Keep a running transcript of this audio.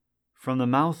From the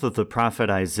mouth of the prophet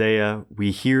Isaiah,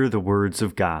 we hear the words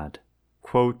of God.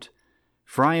 Quote,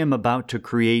 "For I am about to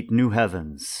create new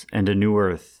heavens and a new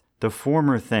earth. The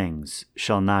former things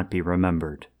shall not be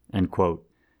remembered." End quote.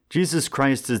 Jesus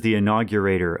Christ is the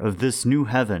inaugurator of this new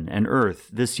heaven and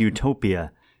earth, this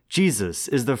utopia. Jesus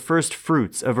is the first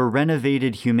fruits of a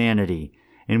renovated humanity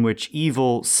in which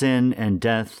evil, sin, and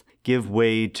death give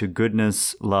way to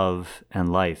goodness, love,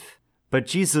 and life. But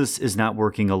Jesus is not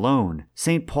working alone.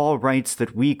 St. Paul writes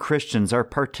that we Christians are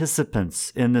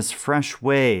participants in this fresh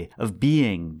way of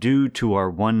being due to our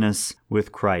oneness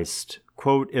with Christ.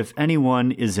 Quote, "If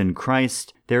anyone is in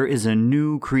Christ, there is a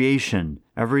new creation.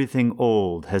 Everything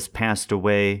old has passed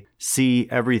away. See,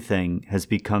 everything has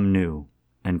become new."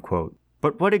 End quote.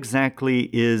 But what exactly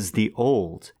is the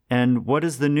old, and what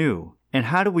is the new? And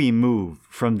how do we move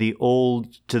from the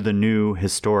old to the new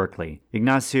historically?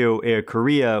 Ignacio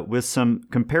Echeverría, with some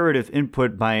comparative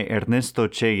input by Ernesto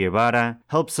Che Guevara,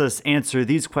 helps us answer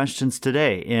these questions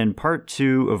today in part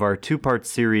 2 of our 2-part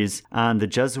series on the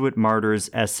Jesuit martyr's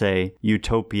essay,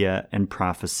 Utopia and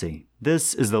Prophecy.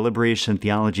 This is the Liberation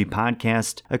Theology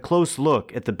Podcast, a close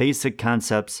look at the basic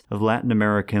concepts of Latin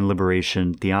American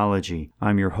liberation theology.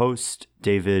 I'm your host,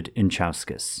 David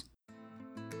Inchauskas.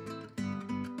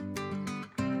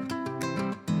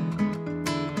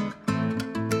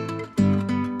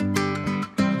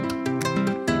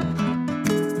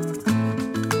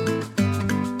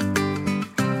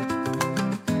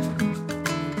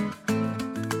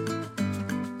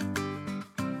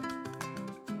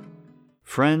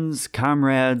 Friends,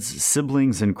 comrades,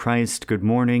 siblings in Christ, good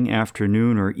morning,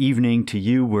 afternoon, or evening to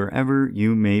you wherever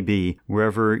you may be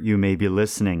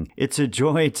listening. It's a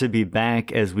joy to be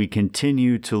back as we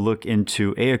continue to look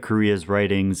into Echeverría's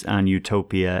writings on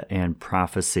utopia and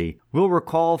prophecy. We'll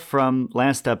recall from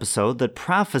last episode that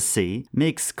prophecy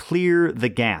makes clear the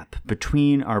gap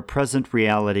between our present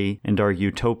reality and our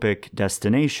utopic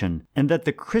destination, and that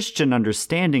the Christian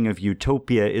understanding of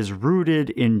utopia is rooted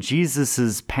in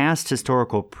Jesus' past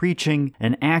historical preaching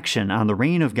and action on the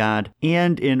reign of God,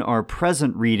 and in our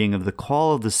present reading of the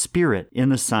call of the Spirit in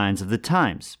the signs of the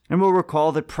times. And we'll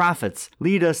recall that prophets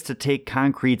lead us to take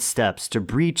concrete steps to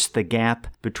breach the gap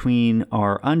between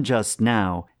our unjust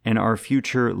now and our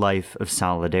future life of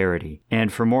solidarity.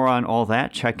 And for more on all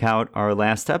that, check out our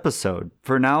last episode.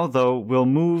 For now, though, we'll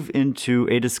move into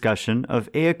a discussion of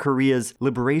Echeverría's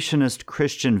liberationist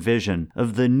Christian vision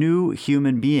of the new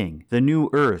human being, the new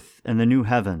earth and the new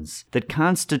heavens that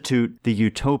constitute the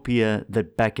utopia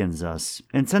that beckons us.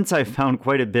 And since I found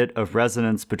quite a bit of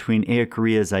resonance between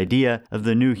Echeverría's idea of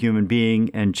the new human being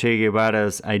and Che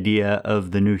Guevara's idea of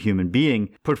the new human being,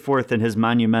 put forth in his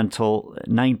monumental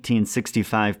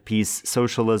 1965 piece,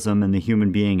 Socialism and the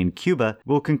Human Being in Cuba,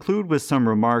 we'll conclude with some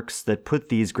remarks that put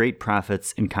these great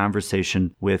prophets in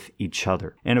conversation with each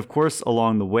other. And of course,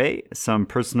 along the way, some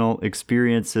personal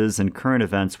experiences and current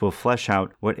events will flesh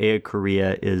out what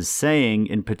Echeverría is saying,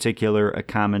 in particular, a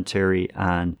commentary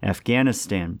on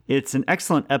Afghanistan. It's an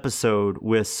excellent episode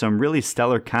with some really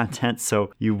stellar content, so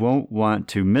you won't want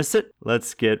to miss it.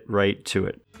 Let's get right to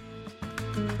it.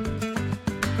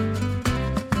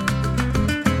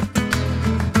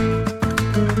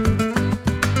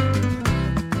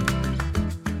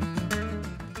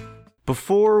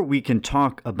 Before we can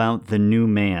talk about the new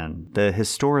man, the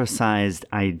historicized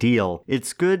ideal,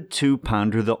 it's good to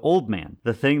ponder the old man,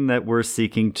 the thing that we're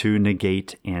seeking to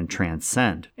negate and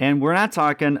transcend. And we're not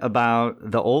talking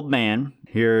about the old man,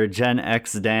 your Gen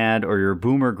X dad or your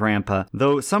boomer grandpa,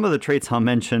 though some of the traits I'll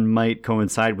mention might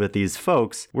coincide with these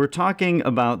folks. We're talking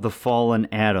about the fallen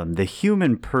Adam, the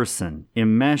human person,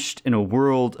 enmeshed in a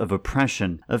world of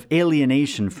oppression, of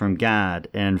alienation from God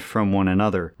and from one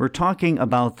another. We're talking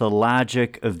about the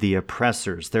logic of the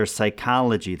oppressors, their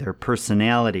psychology, their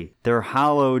personality, their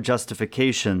hollow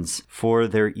justifications for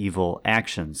their evil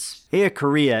actions.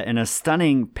 Echeverría, in a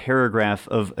stunning paragraph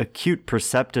of acute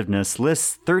perceptiveness,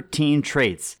 lists 13 traits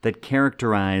that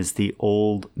characterize the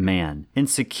old man: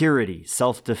 insecurity,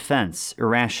 self-defense,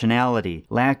 irrationality,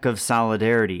 lack of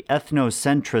solidarity,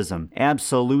 ethnocentrism,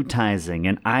 absolutizing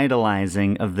and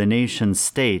idolizing of the nation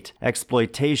state,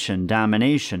 exploitation,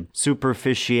 domination,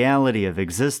 superficiality of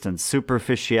existence,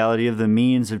 superficiality of the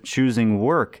means of choosing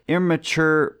work,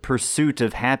 immature pursuit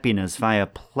of happiness via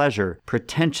pleasure,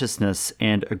 pretentiousness,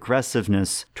 and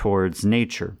aggressiveness towards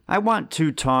nature. I want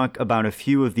to talk about a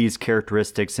few of these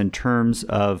characteristics in terms terms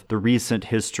of the recent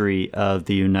history of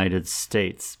the United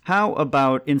States. How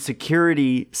about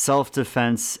insecurity,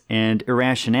 self-defense, and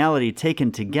irrationality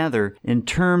taken together in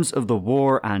terms of the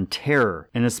war on terror,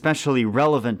 an especially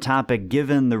relevant topic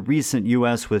given the recent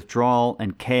U.S. withdrawal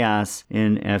and chaos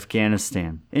in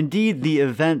Afghanistan? Indeed, the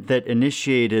event that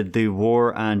initiated the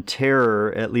war on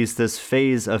terror, at least this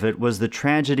phase of it, was the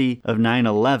tragedy of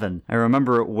 9/11. I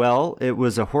remember it well. It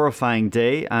was a horrifying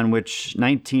day on which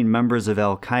 19 members of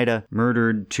Al-Qaeda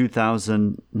murdered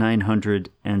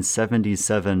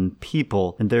 2,977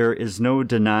 people, and there is no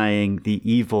denying the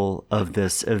evil of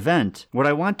this event. What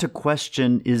I want to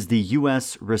question is the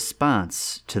U.S.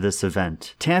 response to this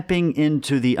event. Tapping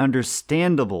into the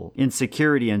understandable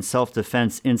insecurity and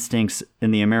self-defense instincts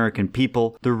in the American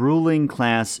people, the ruling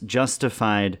class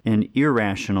justified an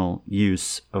irrational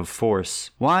use of force.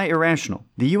 Why irrational?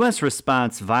 The U.S.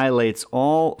 response violates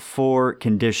all four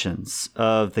conditions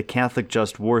of the Catholic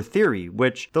just war theory,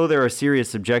 which, though there are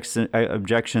serious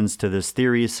objections to this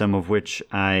theory, some of which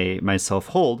I myself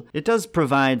hold, it does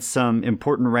provide some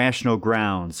important rational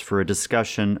grounds for a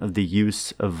discussion of the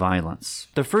use of violence.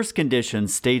 The first condition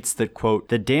states that, quote,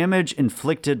 the damage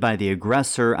inflicted by the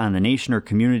aggressor on the nation or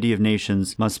community of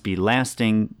nations must be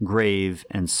lasting, grave,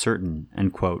 and certain,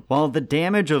 end quote. While the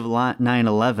damage of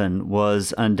 9/11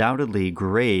 was undoubtedly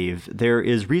grave, there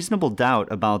is reasonable doubt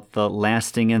about the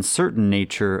lasting and certain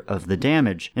nature of the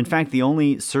damage. In fact, the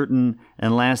only certain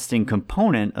and lasting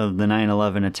component of the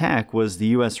 9/11 attack was the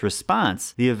U.S.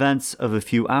 response. The events of a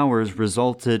few hours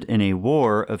resulted in a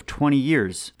war of 20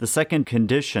 years. The second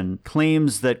condition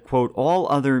claims that, quote, all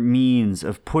other means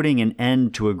of putting an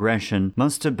end to aggression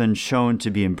must have been shown to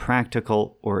be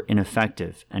impractical or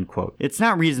ineffective, end quote. It's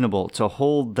not reasonable to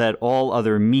hold that all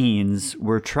other means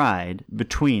were tried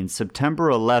between September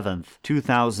 11th,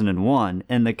 2001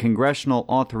 and the congressional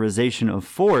authorization of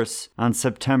force on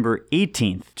September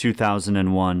 18th,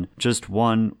 2001, just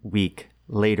 1 week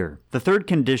later. The third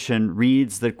condition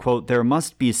reads that, quote, there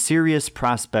must be serious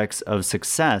prospects of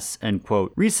success, end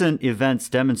quote. Recent events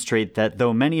demonstrate that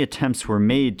though many attempts were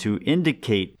made to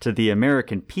indicate to the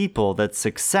American people that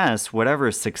success, whatever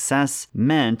success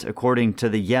meant, according to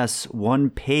the yes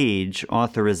one-page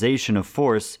authorization of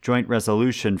force joint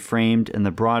resolution framed in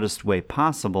the broadest way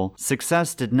possible,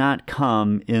 success did not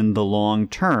come in the long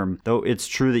term, though it's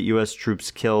true that U.S.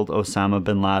 troops killed Osama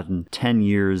bin Laden 10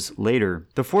 years later.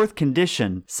 The fourth condition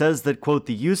says that, quote,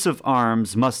 the use of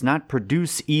arms must not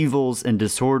produce evils and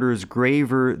disorders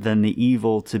graver than the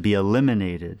evil to be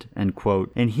eliminated, end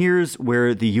quote. And here's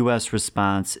where the U.S.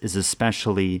 response is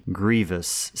especially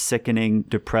grievous, sickening,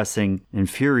 depressing,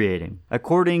 infuriating.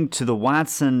 According to the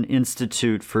Watson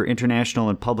Institute for International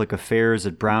and Public Affairs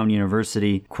at Brown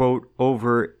University, quote,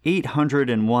 over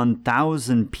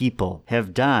 801,000 people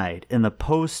have died in the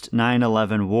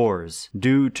post-9/11 wars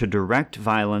due to direct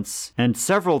violence, and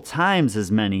several times as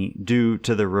many due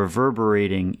to the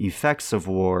reverberating effects of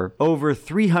war. Over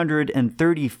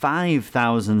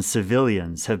 335,000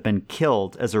 civilians have been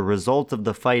killed as a result of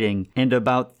the fighting, and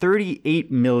about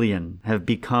 38 million have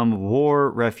become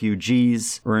war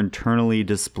refugees or internally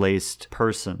displaced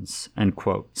persons, end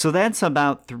quote. So that's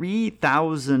about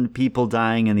 3,000 people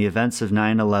dying in the events of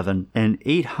 9/11 and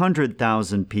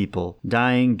 800,000 people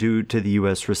dying due to the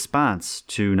U.S. response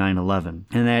to 9/11.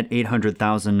 And that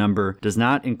 800,000 number does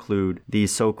not include the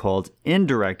so-called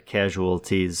indirect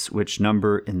casualties, which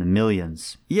number in the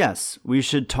millions. Yes, we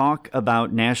should talk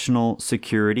about national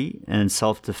security and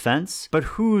self-defense,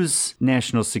 but whose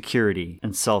national security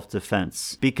and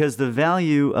self-defense? Because the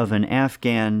value of an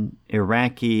Afghan,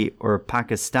 Iraqi, or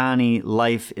Pakistani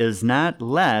life is not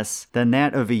less than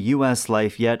that of a U.S.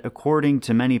 life, yet according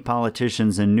to many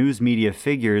politicians and news media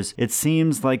figures, it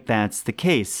seems like that's the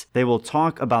case. They will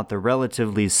talk about the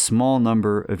relatively small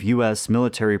number of U.S.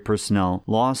 military personnel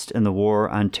lost in the war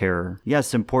on terror.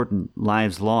 Yes, important,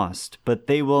 lives lost, but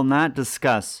they will not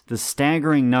discuss the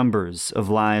staggering numbers of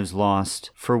lives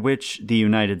lost for which the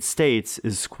United States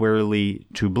is squarely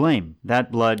to blame.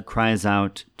 That blood cries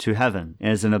out to heaven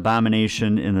as an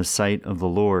abomination in the sight of the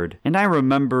Lord. And I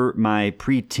remember my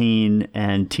preteen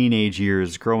and teenage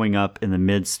years growing up in the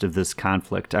midst of this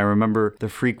conflict. I remember the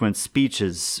frequent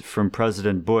speeches from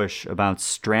President Bush about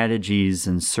strategies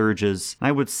and surges.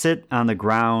 I would sit on the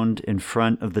ground around in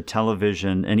front of the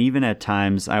television, and even at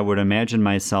times I would imagine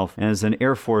myself as an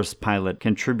Air Force pilot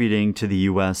contributing to the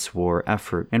U.S. war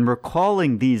effort. And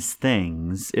recalling these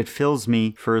things, it fills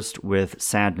me first with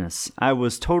sadness. I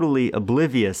was totally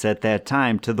oblivious at that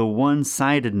time to the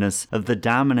one-sidedness of the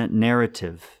dominant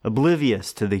narrative,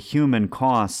 oblivious to the human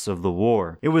costs of the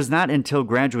war. It was not until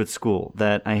graduate school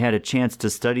that I had a chance to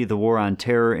study the War on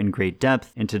Terror in great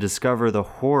depth and to discover the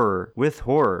horror,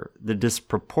 the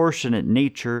disproportionate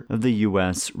nature of the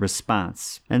U.S.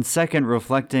 response. And second,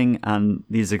 reflecting on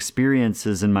these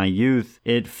experiences in my youth,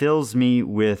 it fills me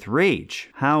with rage.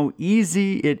 How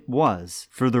easy it was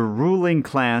for the ruling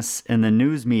class and the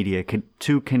news media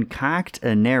to concoct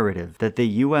a narrative that the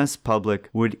U.S. public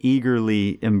would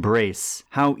eagerly embrace.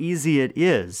 How easy it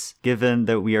is, given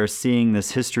that we are seeing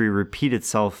this history repeat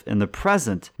itself in the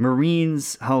present.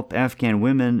 Marines help Afghan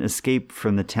women escape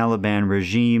from the Taliban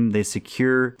regime. They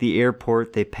secure the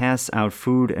airport. They pass out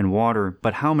food and water.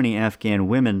 But how many Afghan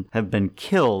women have been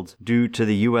killed due to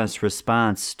the U.S.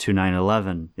 response to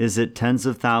 9/11? Is it tens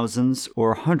of thousands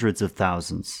or hundreds of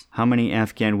thousands? How many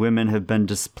Afghan women have been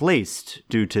displaced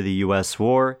due to the U.S.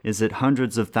 war? Is it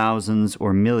hundreds of thousands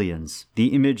or millions? The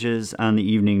images on the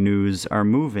evening news are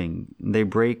moving. They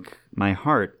break my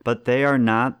heart, but they are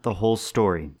not the whole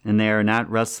story, and they are not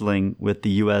wrestling with the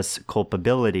U.S.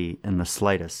 culpability in the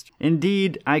slightest.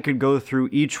 Indeed, I could go through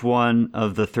each one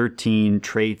of the 13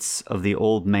 traits of the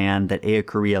old man that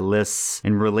Eocharia lists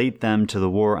and relate them to the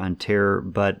War on Terror,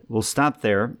 but we'll stop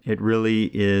there. It really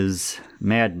is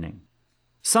maddening.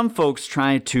 Some folks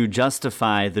try to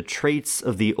justify the traits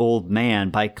of the old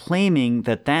man by claiming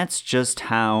that that's just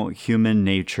how human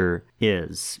nature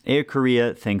is.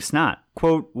 Eocharia thinks not.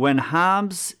 Quote, when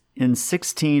Hobbes in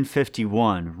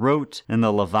 1651 wrote in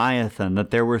the Leviathan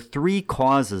that there were 3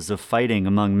 causes of fighting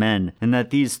among men, and that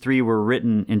these 3 were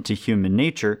written into human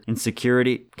nature: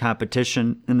 insecurity,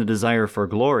 competition, and the desire for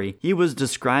glory, he was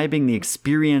describing the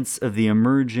experience of the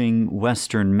emerging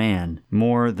Western man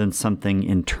more than something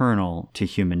internal to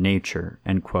human nature,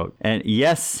 end quote. And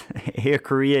yes,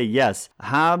 Eocharia, yes,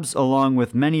 Hobbes, along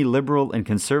with many liberal and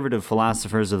conservative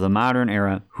philosophers of the modern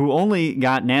era, who only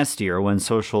got nastier when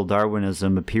social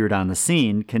Darwinism appeared on the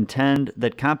scene, contend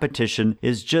that competition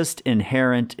is just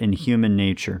inherent in human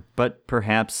nature, but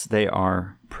perhaps they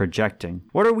are projecting.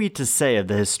 What are we to say of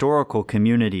the historical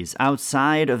communities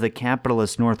outside of the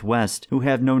capitalist Northwest who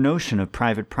have no notion of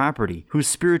private property, whose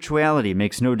spirituality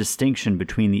makes no distinction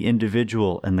between the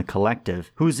individual and the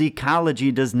collective, whose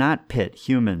ecology does not pit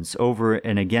humans over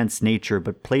and against nature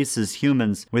but places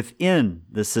humans within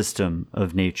the system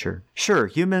of nature? Sure,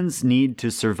 humans need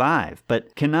to survive,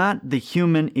 but cannot the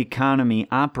human economy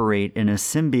operate in a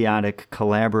symbiotic,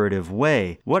 collaborative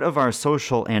way? What of our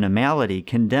social animality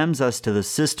condemns us to the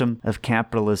system of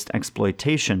capitalist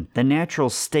exploitation? The natural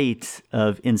state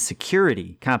of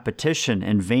insecurity, competition,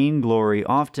 and vainglory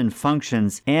often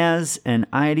functions as an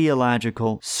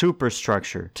ideological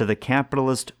superstructure to the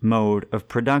capitalist mode of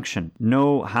production.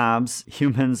 No, Hobbes,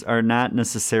 humans are not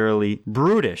necessarily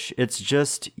brutish. It's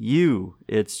just you.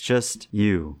 It's just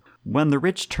you. When the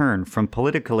rich turn from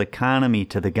political economy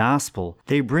to the gospel,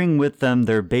 they bring with them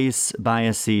their base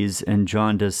biases and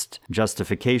jaundiced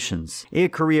justifications.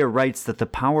 Eocharia writes that the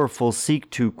powerful seek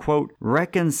to, quote,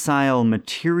 reconcile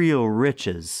material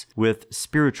riches with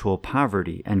spiritual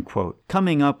poverty, end quote,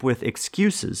 coming up with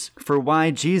excuses for why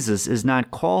Jesus is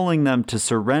not calling them to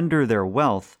surrender their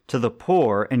wealth to the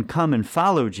poor and come and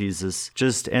follow Jesus,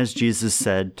 just as Jesus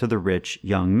said to the rich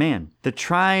young man. The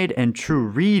tried and true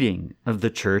reading of the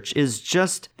church is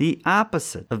just the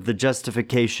opposite of the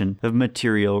justification of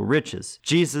material riches.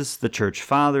 Jesus, the church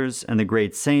fathers, and the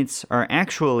great saints are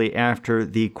actually after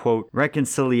the, quote,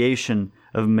 reconciliation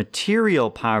of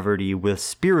material poverty with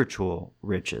spiritual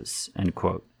riches, end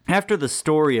quote. After the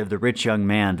story of the rich young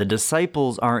man, the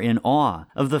disciples are in awe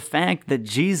of the fact that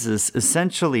Jesus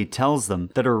essentially tells them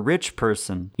that a rich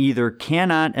person either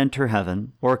cannot enter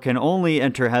heaven or can only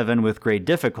enter heaven with great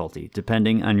difficulty,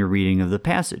 depending on your reading of the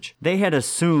passage. They had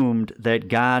assumed that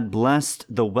God blessed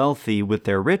the wealthy with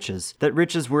their riches, that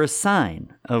riches were a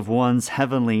sign of one's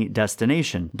heavenly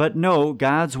destination. But no,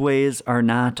 God's ways are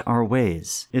not our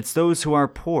ways. It's those who are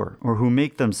poor or who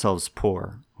make themselves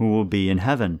poor who will be in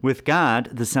heaven. With God,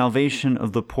 the salvation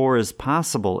of the poor is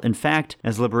possible. In fact,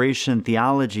 as liberation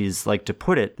theologies like to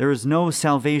put it, there is no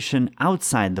salvation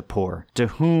outside the poor, to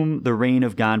whom the reign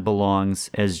of God belongs,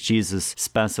 as Jesus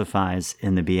specifies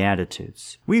in the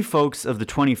Beatitudes. We folks of the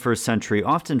 21st century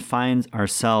often find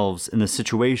ourselves in the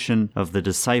situation of the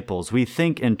disciples. We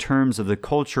think in terms of the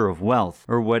culture of wealth,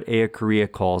 or what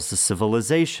Eocharia calls the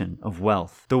civilization of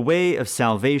wealth. The way of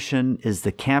salvation is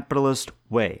the capitalist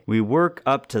way. We work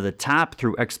up to the top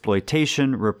through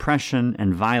exploitation, repression,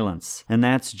 and violence, and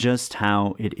that's just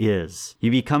how it is. You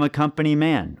become a company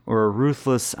man or a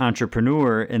ruthless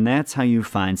entrepreneur, and that's how you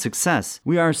find success.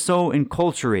 We are so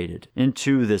enculturated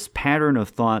into this pattern of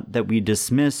thought that we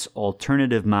dismiss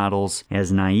alternative models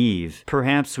as naive.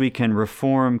 Perhaps we can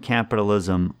reform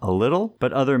capitalism a little,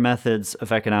 but other methods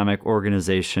of economic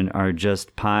organization are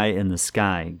just pie in the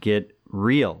sky. Get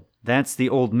real. That's the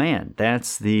old man.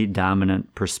 That's the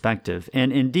dominant perspective.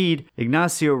 And indeed,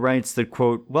 Ignacio writes that,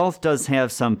 quote, wealth does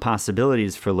have some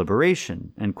possibilities for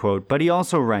liberation, end quote, but he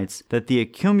also writes that the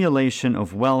accumulation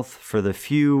of wealth for the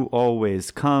few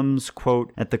always comes,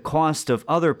 quote, at the cost of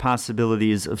other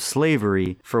possibilities of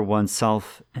slavery for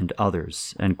oneself and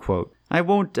others, end quote. I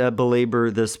won't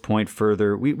belabor this point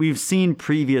further. We've seen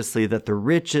previously that the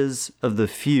riches of the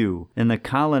few in the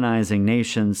colonizing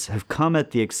nations have come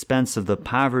at the expense of the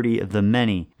poverty of the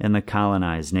many in the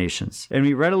colonized nations. And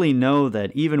we readily know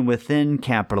that even within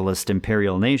capitalist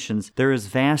imperial nations, there is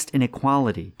vast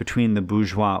inequality between the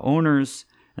bourgeois owners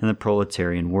and the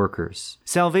proletarian workers.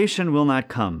 Salvation will not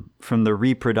come from the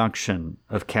reproduction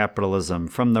of capitalism,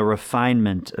 from the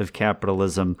refinement of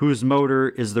capitalism, whose motor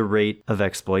is the rate of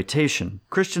exploitation.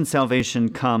 Christian salvation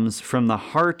comes from the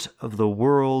heart of the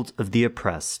world of the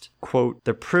oppressed, quote,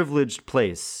 the privileged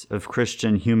place of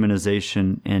Christian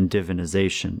humanization and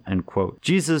divinization, end quote.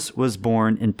 Jesus was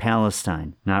born in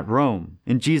Palestine, not Rome,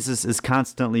 and Jesus is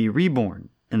constantly reborn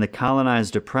in the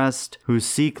colonized oppressed who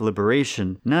seek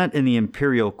liberation, not in the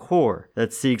imperial core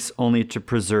that seeks only to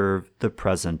preserve the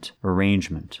present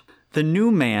arrangement. The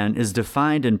new man is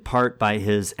defined in part by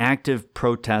his active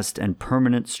protest and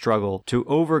permanent struggle to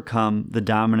overcome the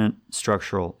dominant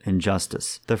structural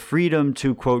injustice. The freedom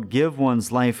to, quote, give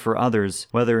one's life for others,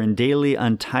 whether in daily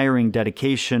untiring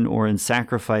dedication or in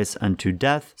sacrifice unto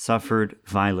death, suffered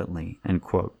violently, end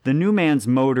quote. The new man's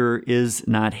motor is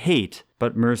not hate,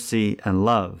 but mercy and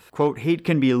love. Quote, hate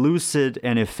can be lucid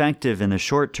and effective in the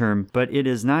short term, but it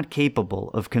is not capable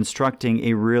of constructing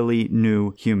a really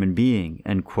new human being,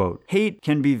 end quote. Hate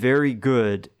can be very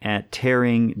good at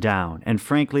tearing down, and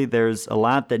frankly, there's a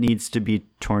lot that needs to be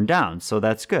torn down, so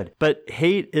that's good. But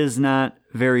hate is not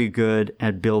very good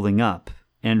at building up.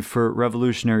 And for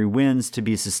revolutionary winds to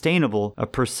be sustainable, a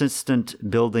persistent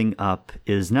building up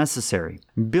is necessary.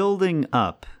 Building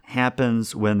up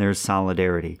happens when there's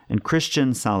solidarity, and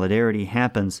Christian solidarity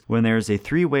happens when there's a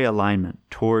three-way alignment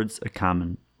towards a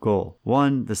common goal.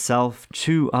 1, the self,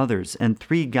 2, others, and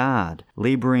 3, God,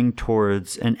 laboring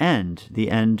towards an end,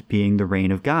 the end being the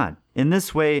reign of God. In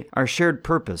this way, our shared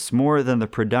purpose, more than the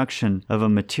production of a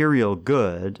material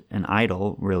good, an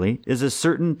idol, really, is a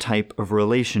certain type of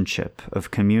relationship,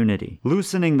 of community.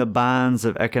 Loosening the bonds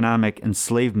of economic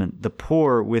enslavement, the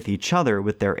poor with each other,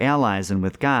 with their allies, and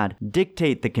with God,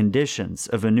 dictate the conditions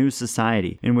of a new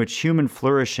society in which human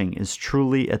flourishing is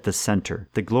truly at the center.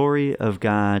 The glory of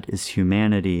God is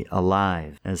humanity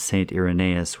alive, as St.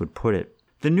 Irenaeus would put it.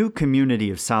 The new community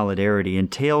of solidarity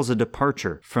entails a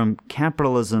departure from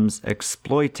capitalism's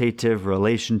exploitative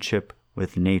relationship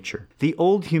with nature. The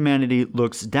old humanity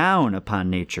looks down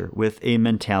upon nature with a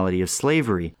mentality of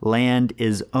slavery. Land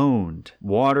is owned.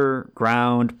 Water,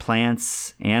 ground,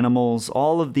 plants, animals,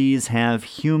 all of these have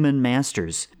human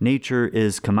masters. Nature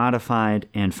is commodified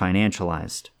and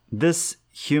financialized. This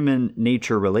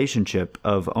human-nature relationship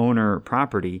of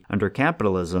owner-property under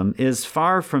capitalism is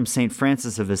far from St.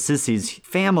 Francis of Assisi's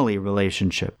family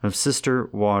relationship of sister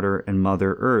water and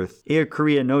mother earth.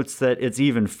 Eocharia notes that it's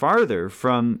even farther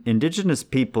from indigenous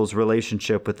peoples'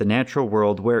 relationship with the natural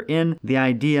world, wherein the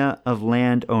idea of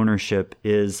land ownership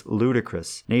is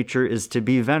ludicrous. Nature is to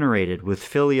be venerated with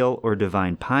filial or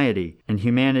divine piety, and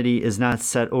humanity is not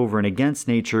set over and against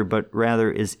nature, but rather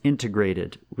is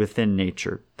integrated within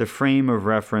nature. The frame of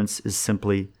reference is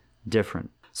simply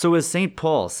different. So as St.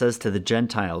 Paul says to the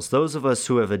Gentiles, those of us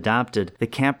who have adopted the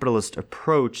capitalist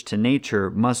approach to nature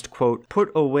must, quote,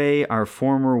 put away our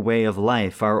former way of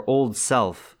life, our old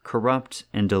self, corrupt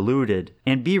and deluded,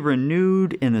 and be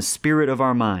renewed in the spirit of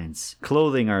our minds,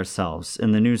 clothing ourselves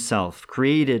in the new self,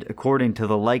 created according to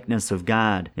the likeness of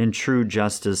God in true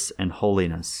justice and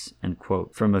holiness, end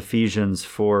quote, from Ephesians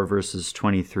 4, verses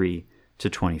 23 to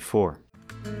 24.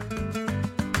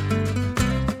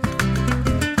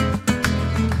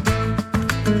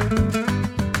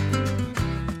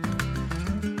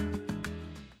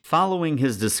 Following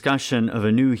his discussion of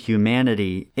a new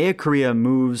humanity, Eocharia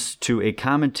moves to a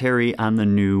commentary on the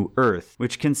new earth,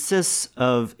 which consists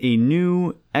of a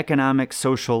new economic,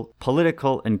 social,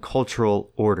 political, and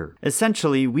cultural order.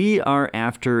 Essentially, we are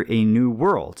after a new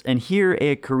world, and here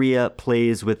Eocharia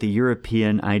plays with the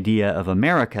European idea of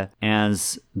America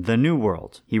as the New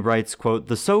World. He writes, quote,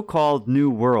 "The so-called New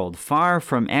World, far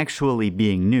from actually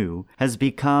being new, has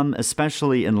become,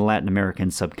 especially in the Latin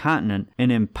American subcontinent,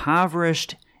 an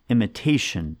impoverished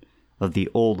imitation of the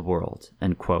old world,"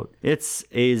 end quote. It's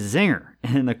a zinger.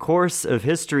 In the course of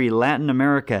history, Latin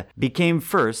America became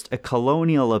first a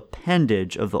colonial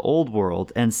appendage of the old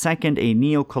world, and second a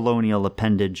neo-colonial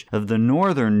appendage of the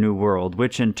northern New World,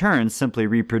 which in turn simply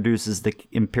reproduces the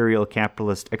imperial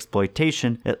capitalist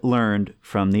exploitation it learned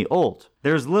from the old.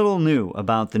 There's little new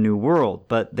about the New World,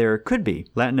 but there could be.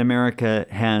 Latin America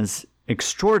has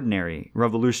extraordinary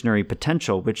revolutionary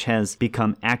potential, which has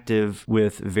become active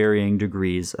with varying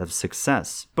degrees of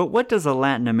success. But what does a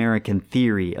Latin American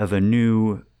theory of a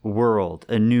new world,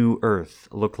 a new earth,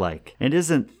 look like? And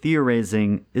isn't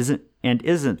theorizing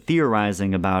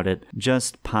about it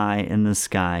just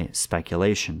pie-in-the-sky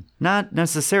speculation? Not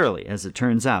necessarily, as it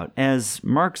turns out. As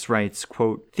Marx writes,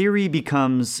 quote, "Theory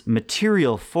becomes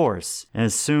material force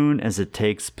as soon as it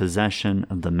takes possession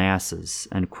of the masses,"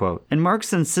 end quote. And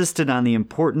Marx insisted on the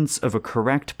importance of a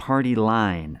correct party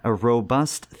line, a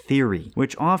robust theory,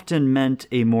 which often meant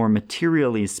a more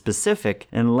materially specific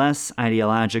and less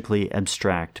ideologically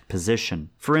abstract position.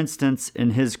 For instance,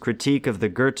 in his critique of the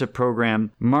Goethe program,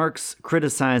 Marx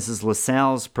criticizes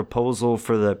Lassalle's proposal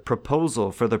for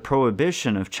the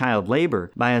prohibition of child labor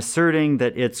by asserting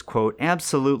that it's, quote,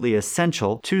 "absolutely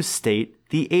essential to state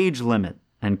the age limit,"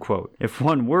 end quote, if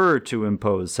one were to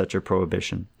impose such a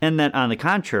prohibition. And that, on the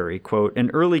contrary, quote, "an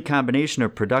early combination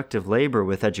of productive labor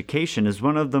with education is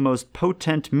one of the most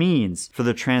potent means for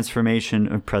the transformation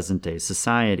of present-day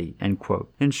society," end quote.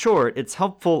 In short, it's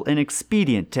helpful and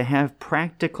expedient to have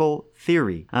practical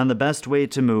theory on the best way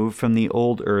to move from the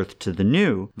old earth to the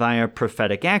new via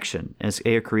prophetic action, as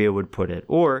Eocharia would put it,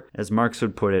 or, as Marx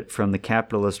would put it, from the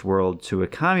capitalist world to a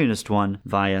communist one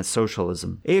via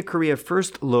socialism. Eocharia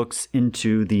first looks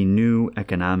into the new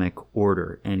economic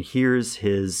order, and here's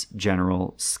his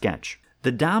general sketch.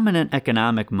 The dominant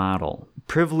economic model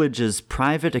privileges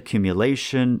private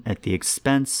accumulation at the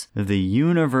expense of the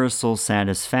universal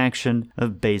satisfaction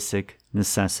of basic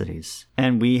necessities.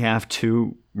 And we have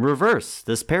to reverse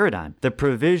this paradigm. The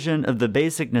provision of the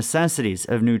basic necessities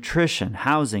of nutrition,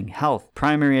 housing, health,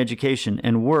 primary education,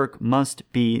 and work must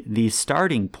be the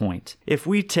starting point. If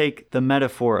we take the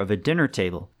metaphor of a dinner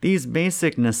table, these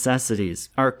basic necessities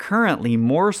are currently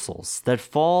morsels that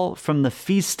fall from the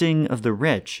feasting of the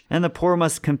rich, and the poor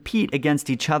must compete against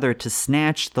each other to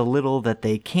snatch the little that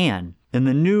they can. In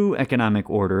the new economic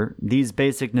order, these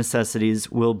basic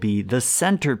necessities will be the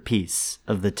centerpiece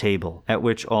of the table at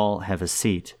which all have a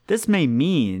seat. This may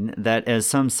mean that as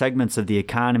some segments of the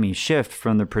economy shift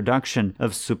from the production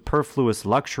of superfluous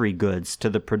luxury goods to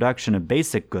the production of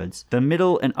basic goods, the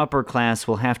middle and upper class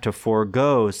will have to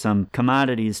forego some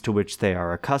commodities to which they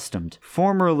are accustomed.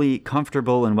 Formerly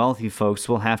comfortable and wealthy folks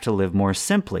will have to live more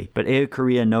simply, but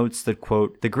Eocharia notes that,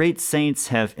 quote, "the great saints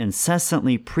have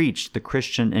incessantly preached the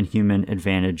Christian and human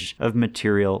advantage of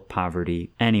material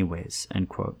poverty anyways," end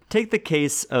quote. Take the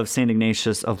case of St.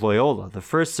 Ignatius of Loyola, the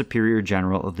first superior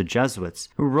general of the Jesuits,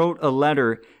 who wrote a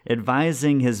letter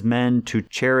advising his men to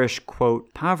cherish,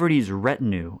 quote, "poverty's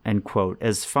retinue," end quote,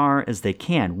 as far as they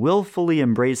can, willfully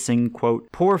embracing,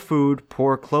 quote, "poor food,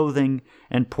 poor clothing,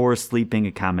 and poor sleeping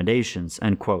accommodations,"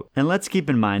 end quote. And let's keep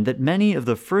in mind that many of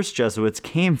the first Jesuits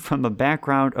came from a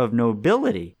background of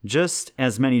nobility, just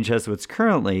as many Jesuits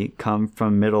currently come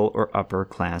from middle or upper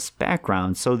class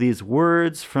backgrounds. So these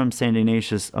words from St.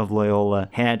 Ignatius of Loyola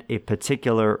had a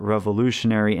particular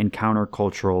revolutionary and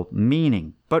countercultural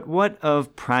meaning. But what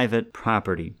of private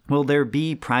property? Will there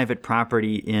be private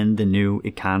property in the new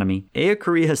economy?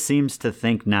 Eocharia seems to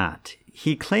think not.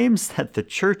 He claims that the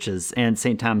church's and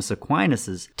St. Thomas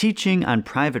Aquinas' teaching on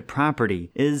private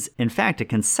property is, in fact, a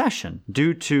concession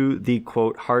due to the,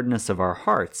 quote, "hardness of our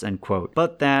hearts," end quote,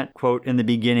 but that, quote, "in the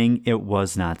beginning it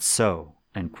was not so,"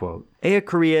 end quote.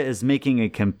 Eocharia is making a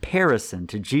comparison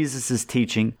to Jesus'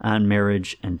 teaching on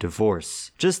marriage and divorce.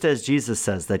 Just as Jesus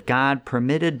says that God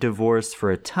permitted divorce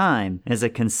for a time as a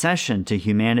concession to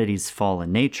humanity's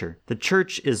fallen nature, the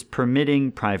church is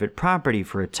permitting private property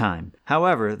for a time.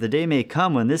 However, the day may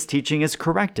come when this teaching is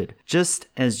corrected, just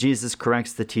as Jesus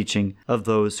corrects the teaching of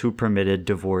those who permitted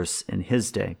divorce in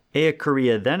his day.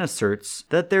 Eocharia then asserts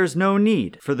that there's no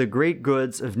need for the great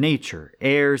goods of nature,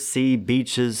 air, sea,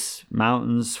 beaches,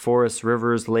 mountains, forests, forests,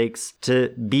 rivers, lakes to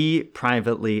be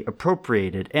privately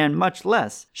appropriated, and much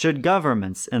less should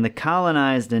governments in the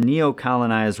colonized and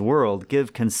neo-colonized world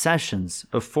give concessions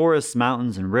of forests,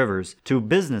 mountains, and rivers to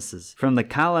businesses from the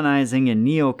colonizing and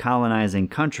neo-colonizing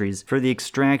countries for the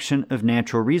extraction of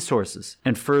natural resources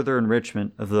and further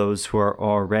enrichment of those who are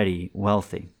already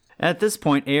wealthy. At this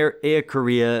point,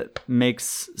 Eocharia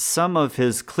makes some of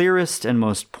his clearest and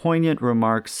most poignant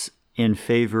remarks in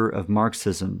favor of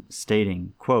Marxism,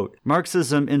 stating, quote,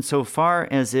 "Marxism, insofar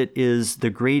as it is the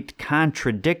great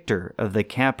contradictor of the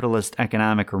capitalist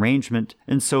economic arrangement,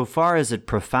 insofar as it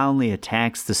profoundly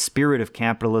attacks the spirit of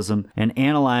capitalism and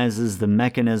analyzes the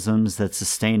mechanisms that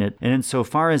sustain it, and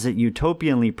insofar as it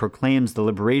utopianly proclaims the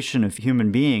liberation of human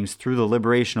beings through the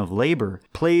liberation of labor,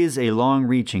 plays a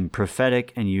long-reaching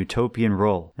prophetic and utopian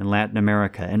role in Latin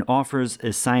America and offers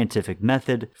a scientific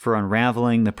method for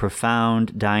unraveling the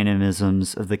profound dynamism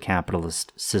of the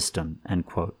capitalist system," end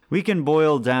quote. We can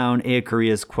boil down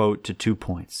Eocharia's quote to 2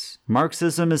 points.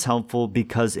 Marxism is helpful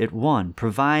because it, 1,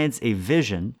 provides a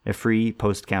vision, a free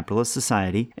post-capitalist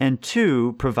society, and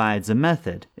 2, provides a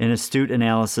method, an astute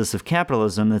analysis of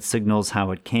capitalism that signals how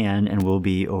it can and will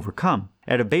be overcome.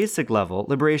 At a basic level,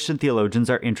 liberation theologians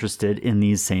are interested in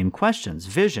these same questions: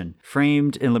 vision,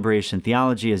 framed in liberation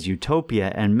theology as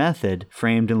utopia, and method,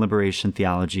 framed in liberation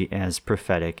theology as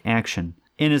prophetic action.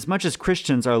 Inasmuch as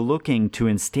Christians are looking to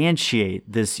instantiate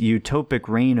this utopic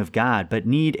reign of God, but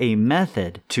need a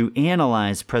method to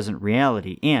analyze present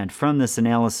reality and, from this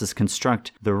analysis,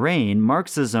 construct the reign,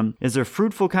 Marxism is a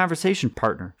fruitful conversation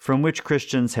partner from which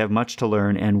Christians have much to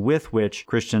learn and with which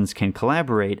Christians can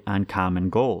collaborate on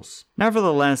common goals.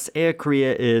 Nevertheless,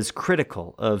 Eocharia is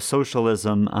critical of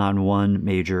socialism on one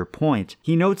major point.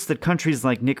 He notes that countries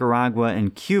like Nicaragua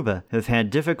and Cuba have had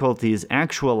difficulties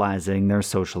actualizing their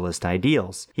socialist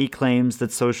ideals. He claims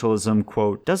that socialism,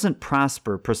 quote, "doesn't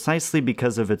prosper precisely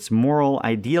because of its moral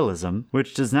idealism,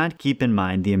 which does not keep in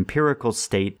mind the empirical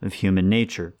state of human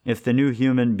nature. If the new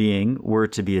human being were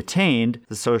to be attained,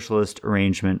 the socialist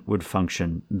arrangement would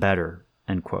function better,"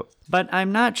 end quote. But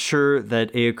I'm not sure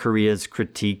that Eocharia's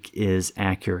critique is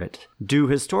accurate. Do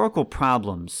historical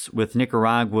problems with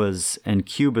Nicaragua's and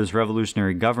Cuba's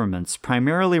revolutionary governments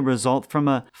primarily result from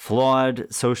a flawed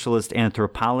socialist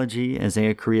anthropology, as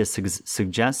Eocharia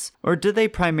suggests, or do they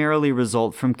primarily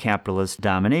result from capitalist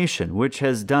domination, which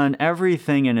has done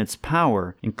everything in its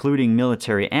power, including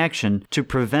military action, to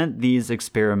prevent these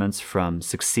experiments from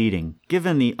succeeding?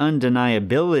 Given the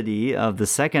undeniability of the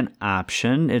second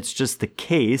option, it's just the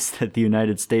case that the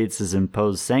United States has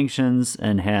imposed sanctions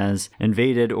and has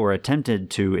invaded or attempted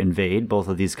to invade both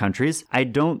of these countries. I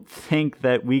don't think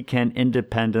that we can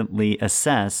independently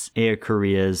assess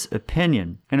Eocharia's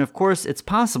opinion. And of course, it's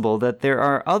possible that there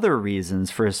are other reasons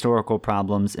for historical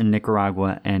problems in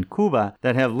Nicaragua and Cuba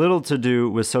that have little to do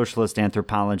with socialist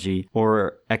anthropology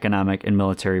or economic and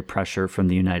military pressure from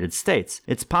the United States.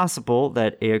 It's possible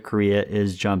that Eocharia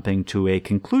is jumping to a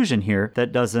conclusion here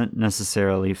that doesn't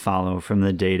necessarily follow from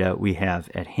the data we have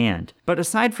at hand. But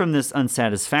aside from this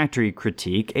unsatisfactory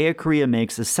critique, Eocharia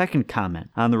makes a second comment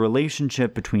on the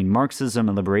relationship between Marxism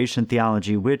and liberation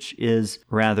theology, which is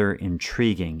rather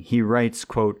intriguing. He writes,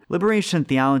 quote, "Liberation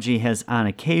theology has on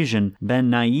occasion been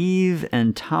naive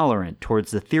and tolerant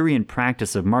towards the theory and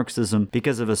practice of Marxism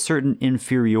because of a certain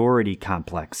inferiority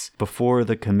complex before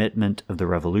the commitment of the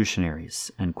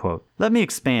revolutionaries," end quote. Let me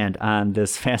expand on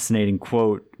this fascinating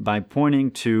quote by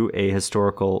pointing to a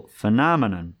historical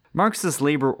phenomenon. Marxist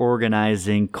labor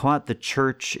organizing caught the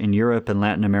church in Europe and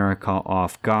Latin America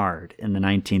off guard in the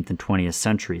 19th and 20th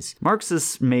centuries.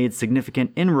 Marxists made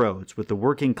significant inroads with the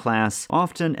working class,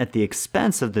 often at the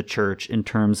expense of the church in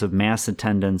terms of mass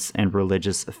attendance and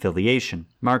religious affiliation.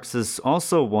 Marxists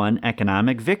also won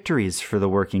economic victories for the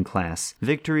working class,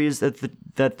 victories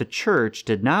that the church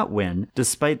did not win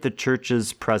despite the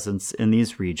church's presence in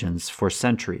these regions for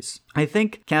centuries. I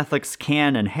think Catholics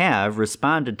can and have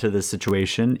responded to this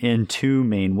situation in two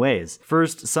main ways.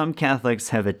 First, some Catholics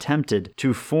have attempted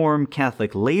to form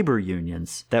Catholic labor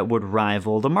unions that would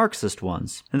rival the Marxist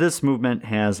ones. This movement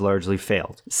has largely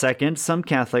failed. Second, some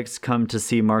Catholics come to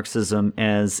see Marxism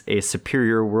as a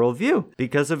superior worldview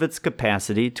because of its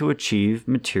capacity to achieve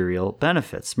material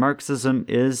benefits. Marxism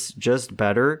is just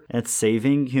better at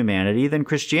saving humanity than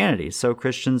Christianity, so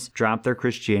Christians drop their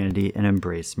Christianity and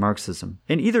embrace Marxism.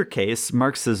 In either case,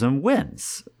 Marxism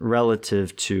wins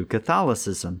relative to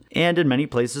Catholicism. And in many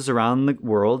places around the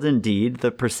world, indeed,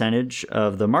 the percentage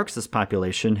of the Marxist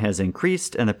population has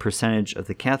increased and the percentage of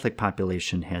the Catholic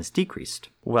population has decreased.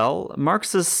 Well,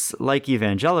 Marxists, like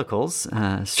evangelicals,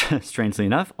 strangely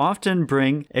enough, often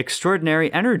bring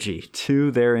extraordinary energy to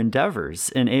their endeavors.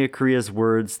 In Eocharia's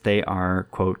words, they are,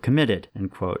 quote, committed,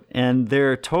 end quote, and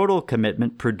their total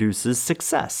commitment produces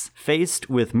success. Faced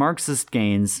with Marxist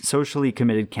gains, socially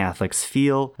committed Catholics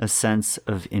feel a sense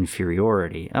of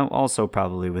inferiority, also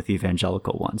probably with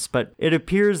evangelical ones. But it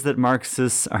appears that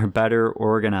Marxists are better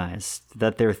organized,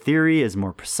 that their theory is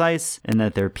more precise, and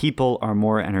that their people are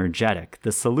more energetic.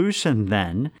 The solution,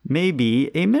 then, may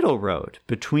be a middle road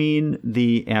between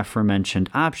the aforementioned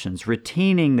options,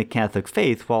 retaining the Catholic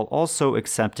faith while also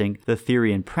accepting the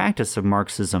theory and practice of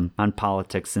Marxism on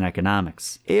politics and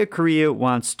economics. Eocharia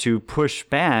wants to push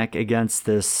back against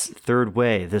this third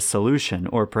way, this solution,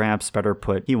 or perhaps better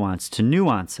put, he wants to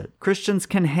nuance it. Christians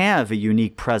can have a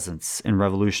unique presence in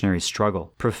revolutionary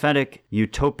struggle. Prophetic,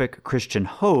 utopic Christian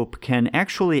hope can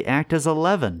actually act as a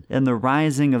leaven in the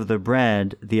rising of the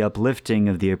bread, the uplifting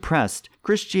of the oppressed.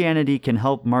 Christianity can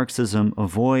help Marxism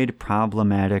avoid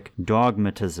problematic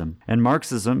dogmatism, and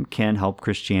Marxism can help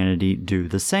Christianity do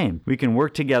the same. We can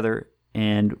work together,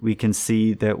 and we can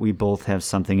see that we both have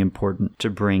something important to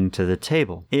bring to the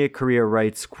table. Eocharia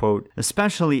writes, quote,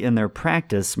 especially in their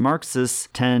practice, Marxists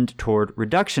tend toward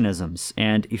reductionisms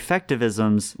and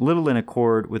effectivisms little in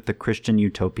accord with the Christian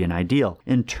utopian ideal.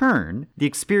 In turn, the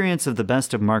experience of the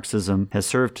best of Marxism has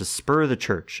served to spur the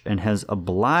church and has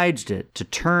obliged it to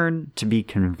turn to be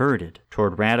converted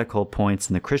toward radical points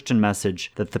in the Christian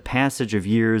message that the passage of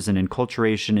years and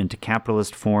enculturation into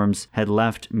capitalist forms had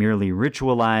left merely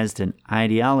ritualized and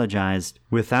ideologized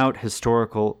without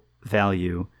historical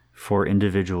value for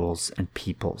individuals and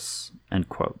peoples, end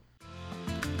quote.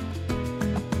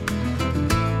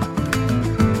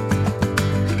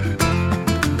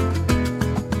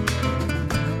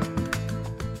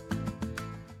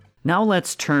 Now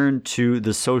let's turn to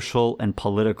the social and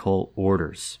political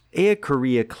orders.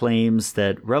 Eocharia claims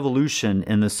that revolution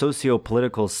in the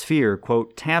socio-political sphere,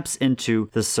 quote, taps into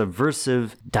the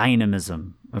subversive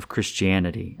dynamism of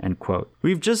Christianity, end quote.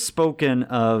 We've just spoken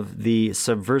of the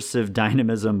subversive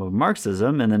dynamism of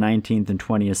Marxism in the 19th and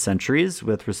 20th centuries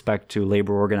with respect to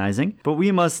labor organizing, but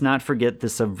we must not forget the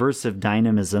subversive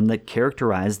dynamism that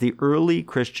characterized the early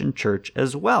Christian church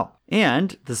as well,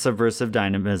 and the subversive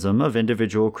dynamism of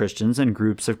individual Christians and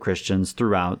groups of Christians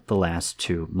throughout the last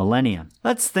 2 millennia.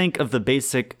 Let's think of the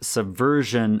basic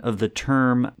subversion of the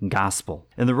term gospel.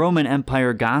 In the Roman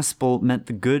Empire, gospel meant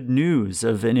the good news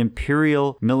of an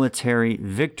imperial military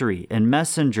victory, and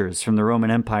messengers from the Roman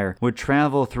Empire would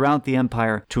travel throughout the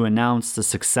empire to announce the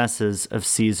successes of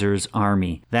Caesar's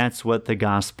army. That's what the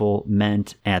gospel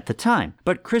meant at the time.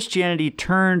 But Christianity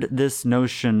turned this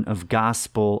notion of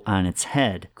gospel on its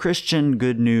head. Christian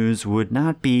good news would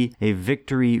not be a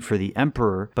victory for the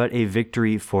emperor, but a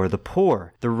victory for the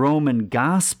poor. The Roman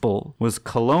gospel was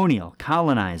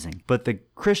colonizing, but the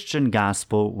Christian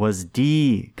gospel was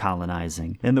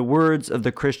decolonizing. In the words of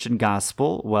the Christian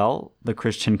gospel, well, the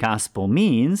Christian gospel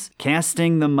means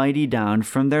casting the mighty down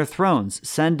from their thrones,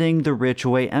 sending the rich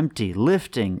away empty,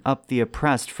 lifting up the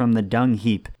oppressed from the dung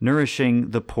heap, nourishing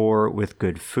the poor with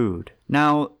good food.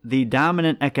 Now, the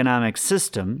dominant economic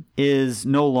system is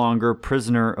no longer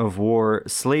prisoner of war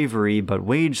slavery, but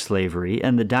wage slavery,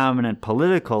 and the dominant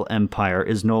political empire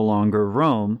is no longer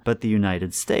Rome, but the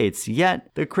United States. Yet,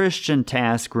 the Christian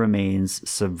task remains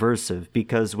subversive,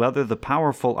 because whether the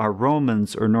powerful are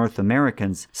Romans or North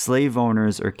Americans, slave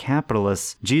owners or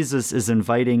capitalists, Jesus is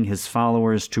inviting his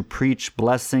followers to preach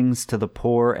blessings to the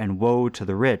poor and woe to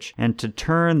the rich, and to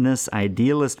turn this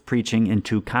idealist preaching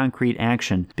into concrete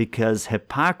action, because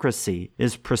hypocrisy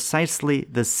is precisely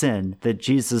the sin that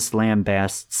Jesus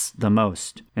lambasts the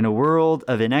most. In a world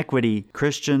of inequity,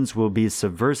 Christians will be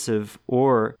subversive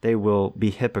or they will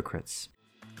be hypocrites.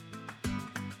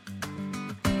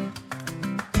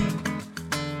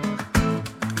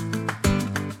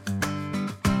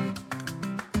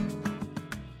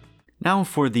 Now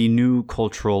for the new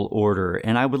cultural order,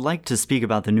 and I would like to speak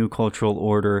about the new cultural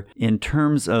order in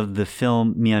terms of the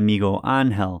film Mi Amigo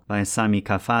Angel by Sami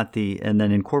Kafati, and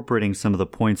then incorporating some of the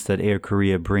points that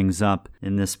Eocharia brings up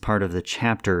in this part of the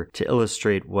chapter to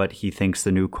illustrate what he thinks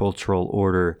the new cultural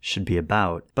order should be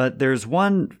about. But there's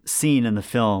one scene in the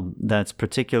film that's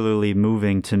particularly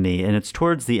moving to me, and it's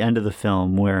towards the end of the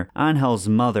film where Angel's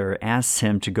mother asks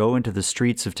him to go into the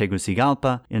streets of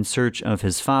Tegucigalpa in search of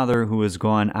his father, who has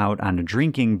gone out on a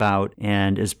drinking bout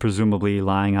and is presumably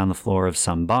lying on the floor of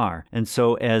some bar. And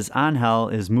so as Angel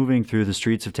is moving through the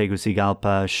streets of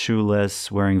Tegucigalpa,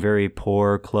 shoeless, wearing very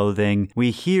poor clothing,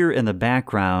 we hear in the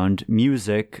background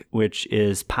music which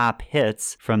is pop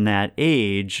hits from that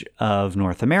age of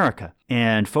North America.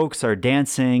 and folks are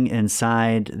dancing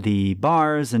inside the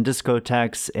bars and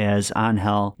discotheques as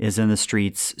Angel is in the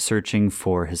streets searching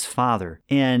for his father.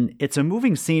 And it's a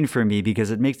moving scene for me because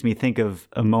it makes me think of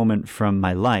a moment from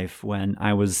my life when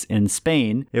I was in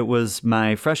Spain. It was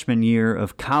my freshman year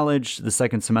of college. The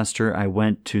second semester, I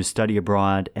went to study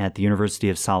abroad at the University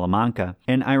of Salamanca.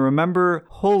 And I remember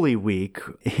Holy Week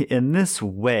in this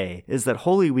way, is that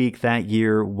Holy Week that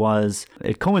year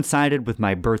it coincided with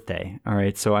my birthday. All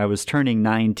right. So I was turning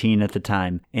 19 at the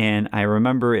time. And I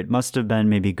remember it must have been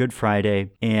maybe Good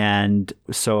Friday. And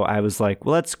so I was like,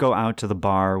 well, let's go out to the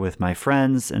bar with my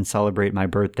friends and celebrate my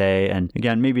birthday. And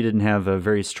again, maybe didn't have a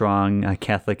very strong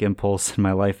Catholic impulse in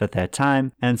my life at that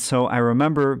time. And so I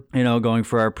remember, going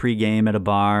for our pregame at a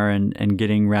bar and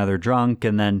getting rather drunk.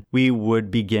 And then we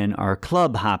would begin our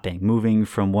club hopping, moving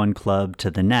from one club to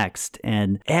the next.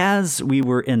 And as we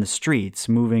were in the streets,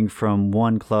 moving from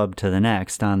one club to the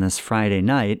next on this Friday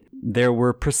night, there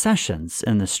were processions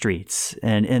in the streets.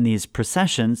 And in these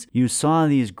processions, you saw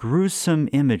these gruesome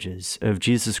images of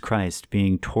Jesus Christ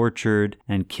being tortured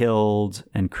and killed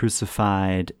and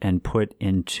crucified and put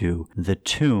into the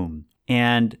tomb.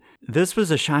 And this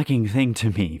was a shocking thing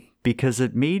to me, because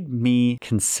it made me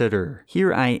consider,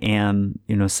 here I am,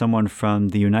 someone from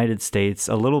the United States,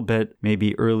 a little bit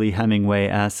maybe early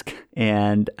Hemingway-esque,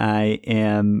 and I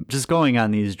am just going on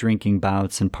these drinking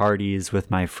bouts and parties with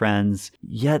my friends,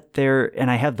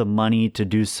 and I have the money to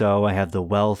do so, I have the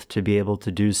wealth to be able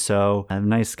to do so, I have a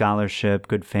nice scholarship,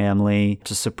 good family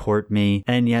to support me,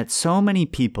 and yet so many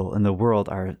people in the world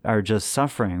are just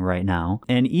suffering right now,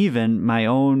 and even my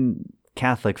own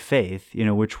Catholic faith,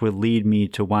 which would lead me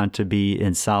to want to be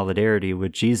in solidarity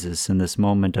with Jesus in this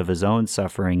moment of his own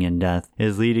suffering and death,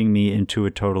 is leading me into a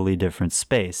totally different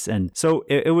space. And so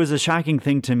it was a shocking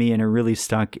thing to me, and it really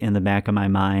stuck in the back of my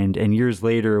mind. And years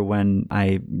later, when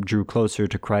I drew closer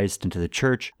to Christ and to the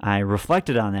church, I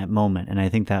reflected on that moment. And I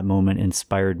think that moment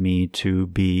inspired me to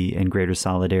be in greater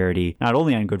solidarity, not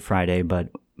only on Good Friday, but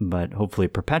hopefully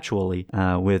perpetually,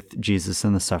 with Jesus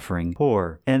and the suffering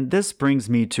poor. And this brings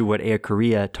me to what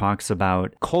Eakaria talks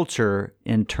about culture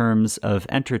in terms of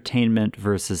entertainment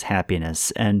versus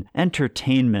happiness. And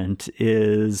entertainment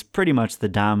is pretty much the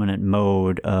dominant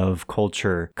mode of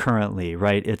culture currently,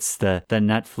 right? It's the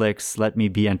Netflix, let me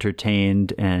be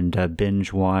entertained and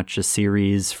binge watch a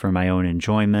series for my own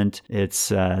enjoyment. It's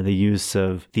the use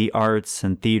of the arts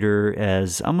and theater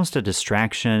as almost a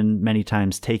distraction, many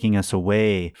times taking us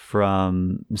away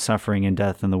from suffering and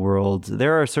death in the world.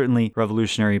 There are certainly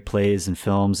revolutionary plays and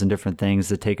films and different things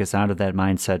that take us out of that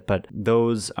mindset, but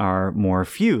those are more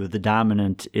few. The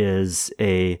dominant is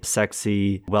a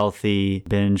sexy, wealthy,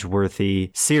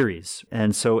 binge-worthy series.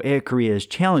 And so Eakaria is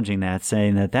challenging that,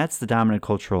 saying that that's the dominant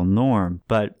cultural norm.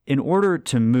 But in order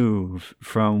to move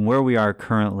from where we are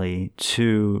currently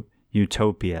to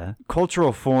Utopia,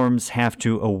 cultural forms have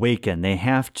to awaken. They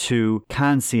have to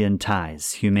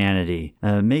conscientize humanity,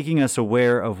 making us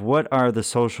aware of what are the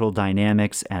social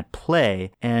dynamics at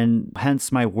play, and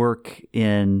hence my work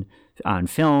on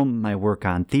film, my work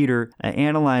on theater,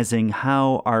 analyzing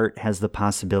how art has the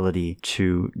possibility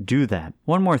to do that.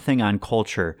 One more thing on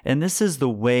culture, and this is the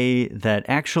way that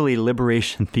actually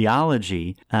liberation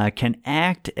theology can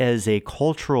act as a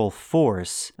cultural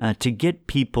force to get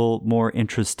people more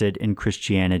interested in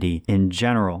Christianity in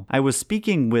general. I was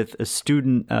speaking with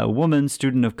a woman,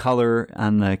 student of color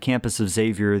on the campus of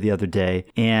Xavier the other day,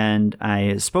 and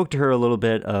I spoke to her a little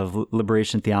bit of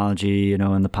liberation theology,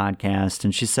 in the podcast,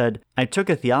 and she said, I took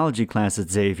a theology class at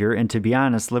Xavier, and to be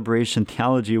honest, liberation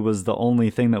theology was the only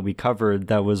thing that we covered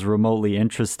that was remotely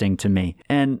interesting to me.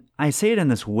 And I say it in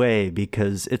this way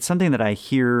because it's something that I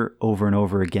hear over and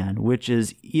over again, which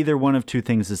is either one of two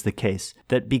things is the case.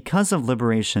 That because of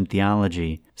liberation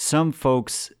theology, some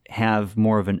folks have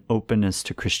more of an openness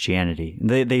to Christianity.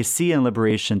 They see in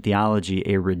liberation theology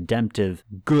a redemptive,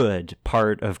 good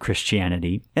part of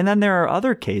Christianity. And then there are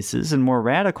other cases, and more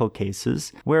radical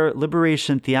cases, where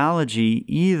liberation theology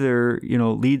either,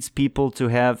 leads people to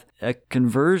have a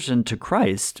conversion to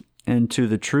Christ and to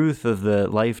the truth of the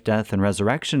life, death, and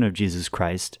resurrection of Jesus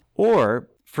Christ, or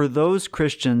for those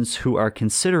Christians who are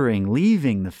considering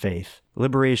leaving the faith,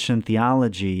 liberation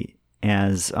theology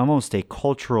as almost a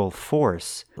cultural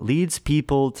force leads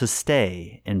people to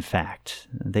stay, in fact.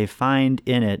 They find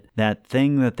in it that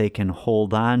thing that they can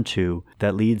hold on to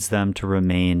that leads them to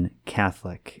remain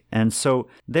Catholic. And so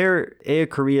there,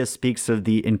 Eakaria speaks of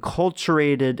the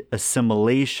enculturated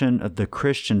assimilation of the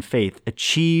Christian faith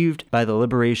achieved by the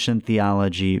liberation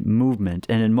theology movement.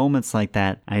 And in moments like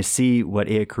that, I see what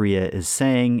Eakaria is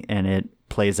saying, and it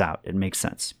plays out. It makes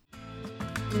sense.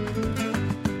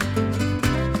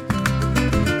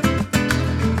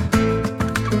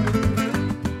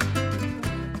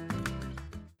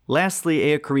 Lastly,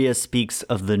 Eocharia speaks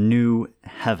of the new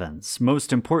heavens.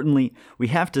 Most importantly, we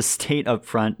have to state up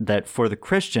front that for the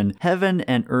Christian, heaven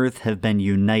and earth have been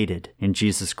united in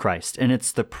Jesus Christ. And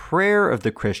it's the prayer of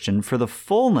the Christian for the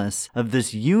fullness of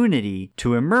this unity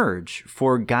to emerge,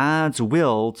 for God's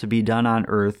will to be done on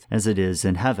earth as it is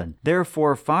in heaven.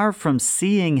 Therefore, far from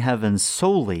seeing heaven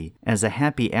solely as a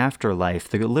happy afterlife,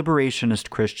 the liberationist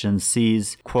Christian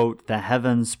sees, quote, the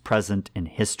heavens present in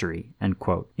history, end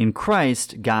quote. In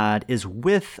Christ, God is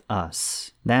with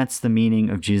us. That's the meaning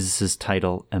of Jesus'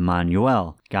 title,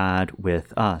 Emmanuel, God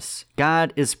with us.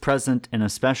 God is present in a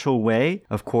special way,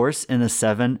 of course, in the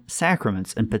 7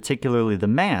 sacraments, and particularly the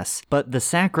Mass. But the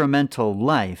sacramental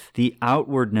life, the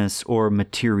outwardness or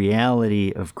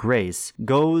materiality of grace,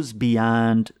 goes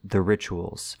beyond the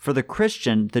rituals. For the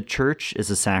Christian, the church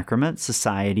is a sacrament,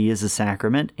 society is a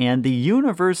sacrament, and the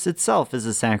universe itself is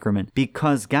a sacrament,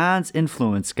 because God's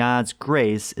influence, God's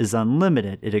grace is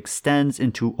unlimited. It extends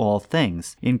into all things.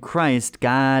 In Christ,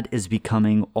 God is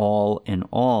becoming all in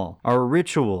all. Our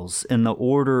rituals in the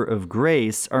order of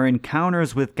grace are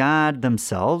encounters with God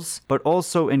themselves, but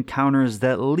also encounters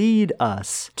that lead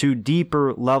us to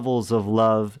deeper levels of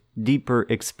love, deeper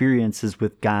experiences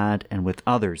with God and with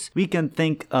others. We can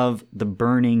think of the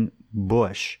burning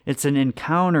bush. It's an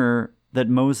encounter that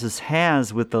Moses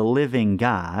has with the living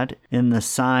God in the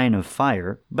sign of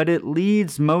fire, but it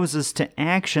leads Moses to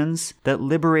actions that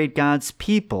liberate God's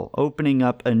people, opening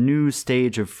up a new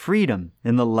stage of freedom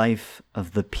in the life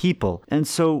of the people. And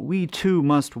so we too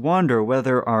must wonder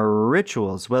whether our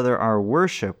rituals, whether our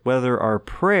worship, whether our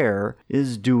prayer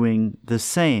is doing the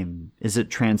same. Is it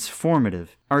transformative?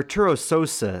 Arturo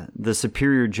Sosa, the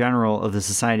Superior General of the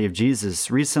Society of Jesus,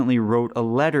 recently wrote a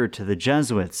letter to the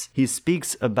Jesuits. He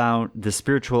speaks about the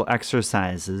spiritual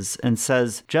exercises and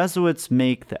says Jesuits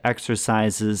make the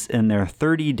exercises in their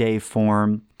 30-day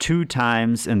form 2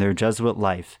 times in their Jesuit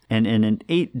life and in an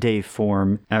 8-day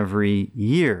form every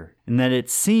year. And that it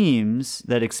seems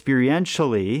that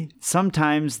experientially,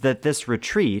 sometimes that this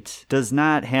retreat does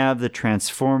not have the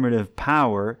transformative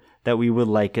power that we would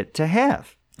like it to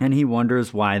have. And he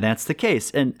wonders why that's the case.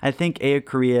 And I think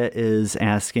Eocharia is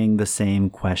asking the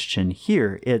same question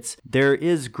here. There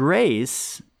is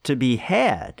grace to be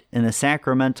had in the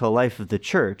sacramental life of the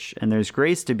church, and there's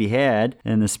grace to be had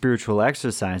in the spiritual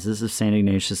exercises of St.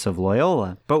 Ignatius of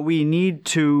Loyola. But we need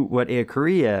to, what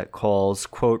Eocharia calls,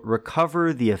 quote,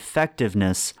 recover the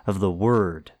effectiveness of the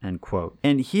word, end quote.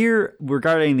 And here,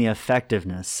 regarding the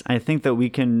effectiveness, I think that we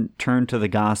can turn to the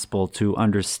gospel to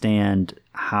understand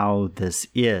how this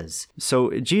is.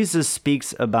 So Jesus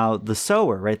speaks about the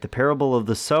sower, right? The parable of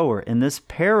the sower. In this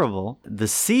parable, the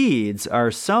seeds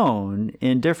are sown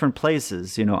in different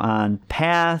places, on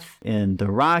path, in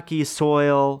the rocky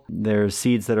soil. There's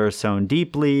seeds that are sown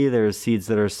deeply. There's seeds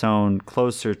that are sown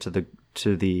closer to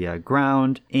the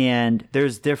ground. And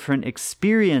there's different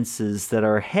experiences that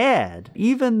are had,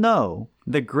 even though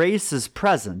the grace is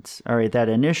present, all right, that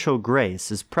initial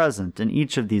grace is present in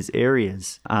each of these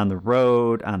areas, on the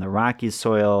road, on the rocky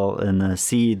soil, and the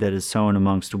seed that is sown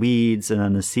amongst weeds, and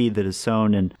on the seed that is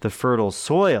sown in the fertile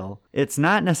soil. It's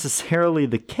not necessarily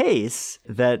the case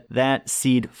that that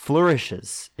seed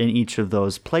flourishes in each of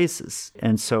those places.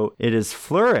 And so it is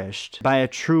flourished by a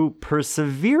true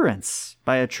perseverance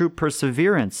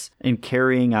in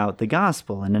carrying out the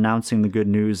gospel and announcing the good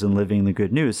news and living the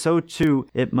good news. So too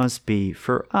it must be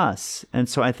for us. And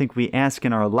so I think we ask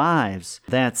in our lives,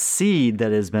 that seed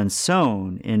that has been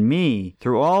sown in me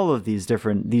through all of these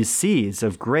seeds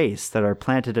of grace that are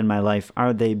planted in my life,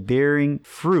 are they bearing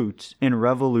fruit in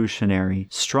revolutionary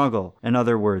struggle? In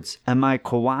other words, am I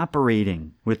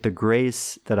cooperating with the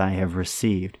grace that I have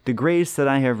received? The grace that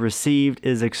I have received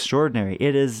is extraordinary.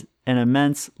 It is an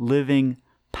immense living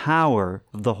power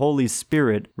of the Holy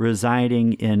Spirit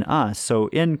residing in us. So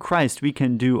in Christ, we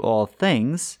can do all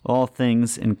things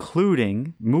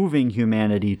including moving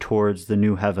humanity towards the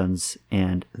new heavens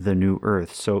and the new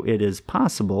earth. So it is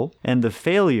possible, and the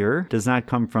failure does not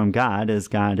come from God, as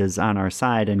God is on our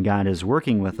side and God is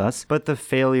working with us, but the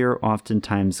failure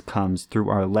oftentimes comes through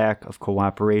our lack of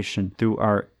cooperation, through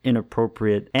our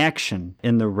inappropriate action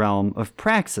in the realm of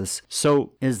praxis.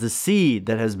 So is the seed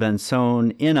that has been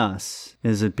sown in us,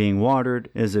 is it being watered?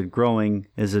 Is it growing?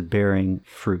 Is it bearing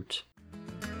fruit?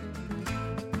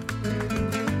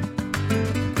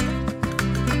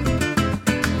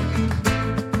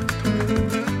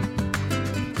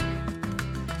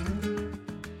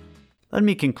 Let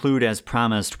me conclude, as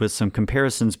promised, with some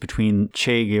comparisons between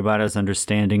Che Guevara's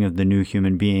understanding of the new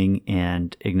human being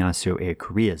and Ignacio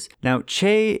Echeverria's. Now,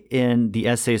 Che, in the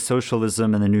essay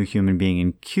Socialism and the New Human Being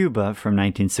in Cuba from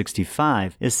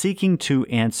 1965, is seeking to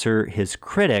answer his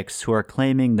critics who are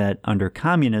claiming that under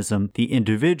communism, the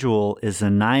individual is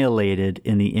annihilated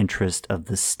in the interest of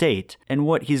the state. And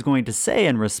what he's going to say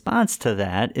in response to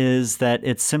that is that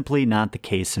it's simply not the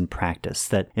case in practice,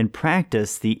 that in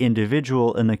practice, the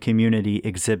individual and the community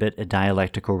exhibit a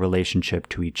dialectical relationship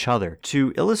to each other.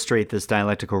 To illustrate this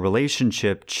dialectical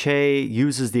relationship, Che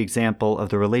uses the example of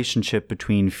the relationship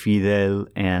between Fidel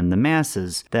and the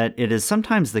masses, that it is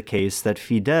sometimes the case that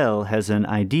Fidel has an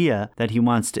idea that he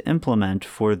wants to implement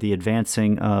for the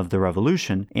advancing of the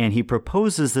revolution, and he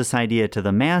proposes this idea to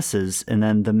the masses, and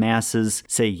then the masses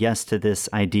say yes to this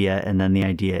idea, and then the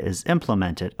idea is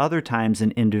implemented. Other times,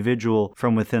 an individual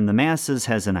from within the masses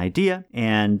has an idea,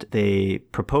 and they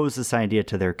propose this idea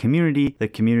to their community. The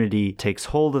community takes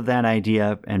hold of that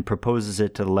idea and proposes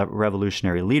it to the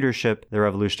revolutionary leadership. The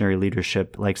revolutionary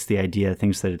leadership likes the idea,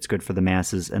 thinks that it's good for the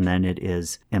masses, and then it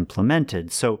is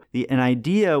implemented. So an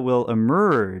idea will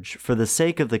emerge for the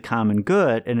sake of the common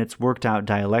good, and it's worked out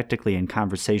dialectically in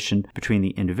conversation between the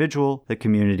individual, the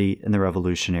community, and the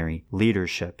revolutionary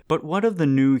leadership. But what of the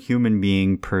new human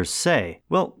being per se?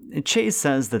 Well, Che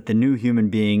says that the new human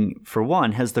being, for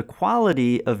one, has the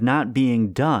quality of not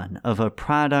being done, of a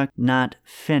product not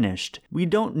finished. We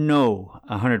don't know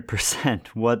 100%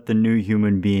 what the new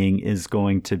human being is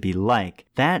going to be like.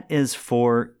 That is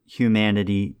for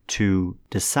humanity to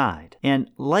decide. And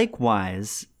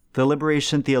likewise, the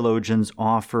liberation theologians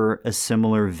offer a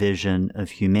similar vision of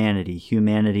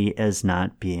humanity as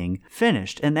not being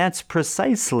finished. And that's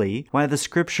precisely why the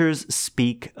scriptures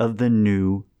speak of the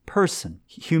new person.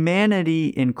 Humanity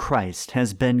in Christ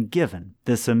has been given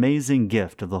this amazing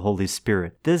gift of the Holy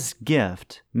Spirit. This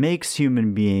gift makes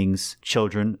human beings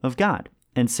children of God.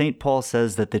 And St. Paul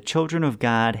says that the children of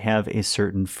God have a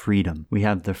certain freedom. We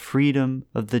have the freedom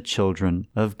of the children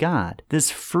of God. This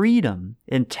freedom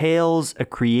entails a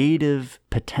creative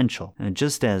potential. And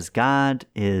just as God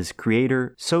is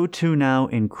creator, so too now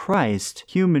in Christ,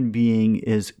 human being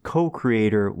is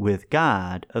co-creator with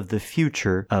God of the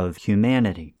future of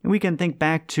humanity. And we can think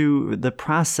back to the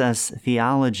process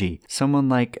theology. Someone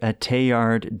like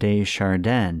Teilhard de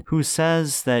Chardin, who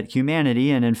says that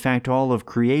humanity, and in fact all of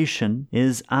creation,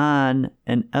 is on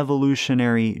an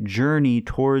evolutionary journey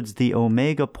towards the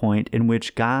omega point in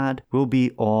which God will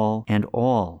be all and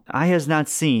all. Eye has not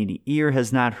seen, ear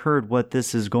has not heard what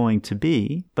this is going to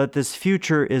be, but this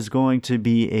future is going to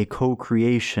be a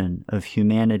co-creation of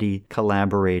humanity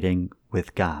collaborating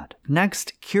with God.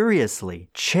 Next, curiously,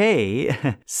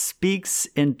 Che speaks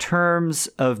in terms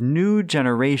of new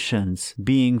generations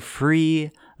being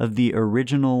free of the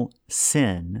original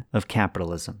sin of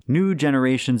capitalism. New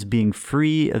generations being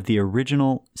free of the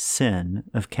original sin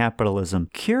of capitalism.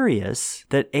 Curious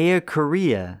that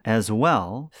Echeverria as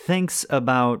well thinks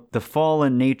about the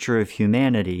fallen nature of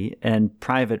humanity and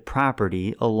private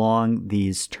property along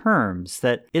these terms,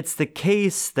 that it's the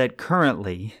case that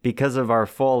currently, because of our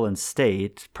fallen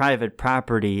state, private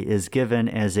property is given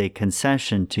as a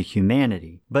concession to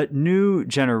humanity. But new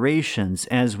generations,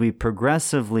 as we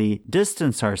progressively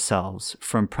distance ourselves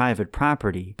from private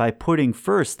property by putting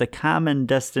first the common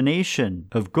destination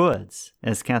of goods,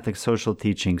 as Catholic social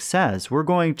teaching says, we're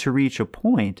going to reach a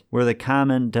point where the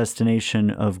common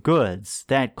destination of goods,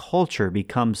 that culture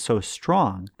becomes so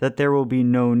strong that there will be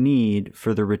no need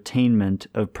for the retainment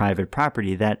of private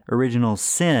property. That original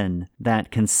sin, that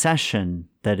concession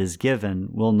that is given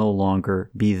will no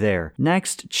longer be there.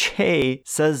 Next, Che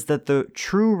says that the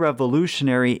true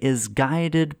revolutionary is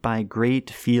guided by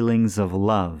great feelings of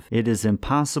love. It is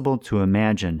impossible to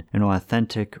imagine an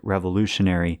authentic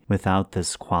revolutionary without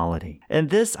this quality. And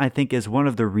this, I think, is one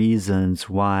of the reasons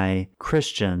why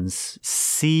Christians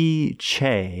see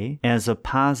Che as a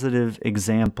positive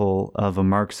example of a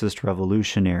Marxist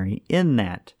revolutionary, in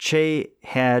that Che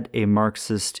had a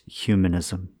Marxist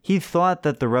humanism. He thought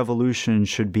that the revolution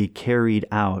should be carried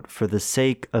out for the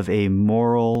sake of a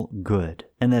moral good,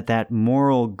 and that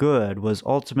moral good was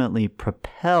ultimately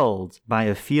propelled by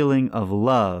a feeling of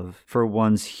love for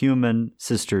one's human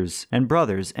sisters and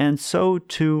brothers. And so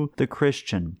too the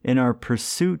Christian. In our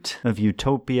pursuit of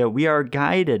utopia, we are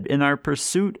guided. In our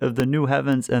pursuit of the new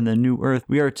heavens and the new earth,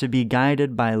 we are to be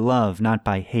guided by love, not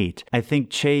by hate. I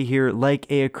think Che here, like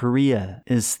Echeverria,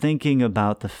 is thinking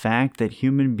about the fact that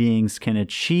human beings can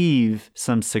achieve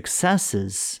some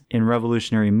successes in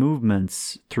revolutionary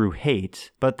movements through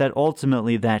hate, but that ultimately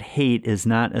ultimately that hate is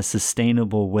not a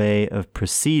sustainable way of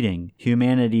proceeding.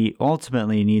 Humanity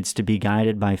ultimately needs to be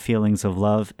guided by feelings of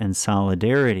love and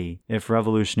solidarity if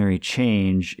revolutionary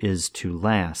change is to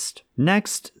last.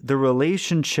 Next, the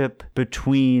relationship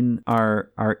between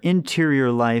our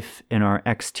interior life and our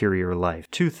exterior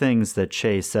life. Two things that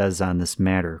Che says on this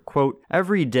matter. Quote,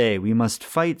 "Every day we must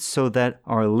fight so that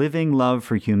our living love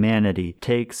for humanity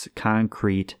takes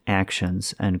concrete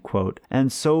actions," end quote.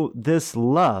 And so this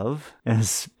love,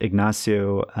 as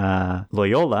Ignacio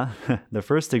Loyola, the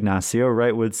first Ignacio,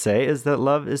 right, would say, is that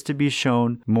love is to be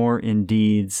shown more in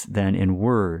deeds than in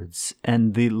words.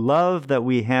 And the love that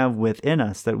we have within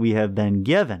us, that we have been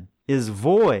given, is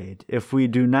void if we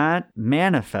do not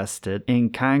manifest it in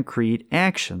concrete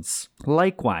actions.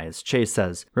 Likewise, Che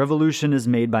says, revolution is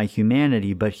made by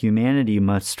humanity, but humanity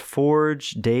must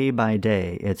forge day by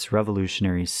day its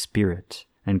revolutionary spirit.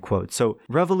 End quote. So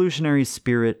revolutionary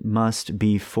spirit must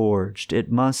be forged.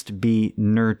 It must be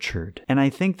nurtured. And I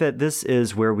think that this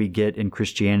is where we get in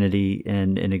Christianity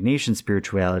and in Ignatian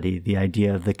spirituality the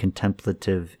idea of the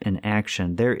contemplative in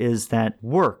action. There is that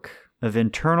work of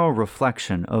internal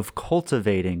reflection, of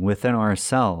cultivating within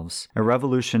ourselves a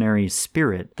revolutionary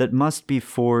spirit that must be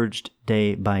forged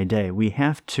day by day. We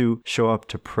have to show up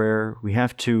to prayer. We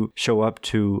have to show up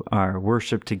to our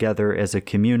worship together as a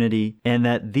community, and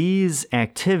that these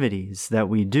activities that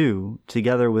we do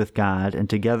together with God and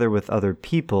together with other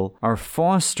people are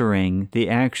fostering the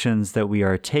actions that we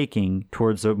are taking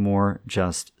towards a more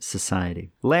just society.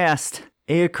 Last,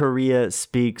 Eocharia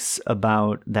speaks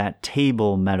about that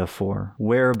table metaphor,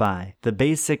 whereby the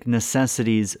basic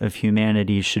necessities of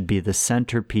humanity should be the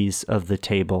centerpiece of the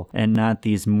table, and not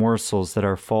these morsels that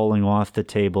are falling off the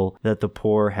table that the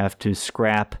poor have to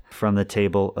scrap from the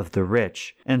table of the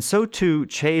rich. And so too,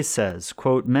 Che says,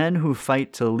 quote, "Men who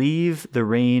fight to leave the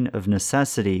reign of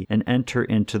necessity and enter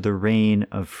into the reign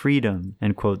of freedom,"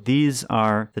 end quote. These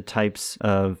are the types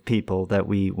of people that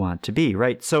we want to be,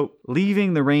 right? So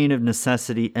leaving the reign of necessity,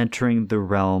 entering the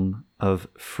realm of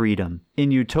freedom.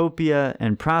 In Utopia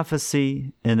and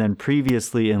Prophecy, and then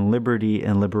previously in Liberty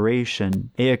and Liberation,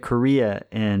 Eocharia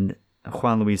and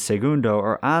Juan Luis II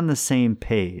are on the same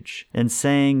page in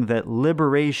saying that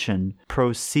liberation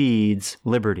precedes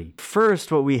liberty.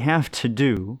 First, what we have to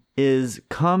do is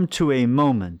come to a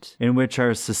moment in which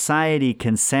our society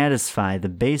can satisfy the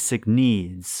basic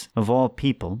needs of all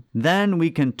people. Then we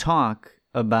can talk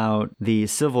about the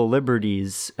civil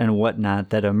liberties and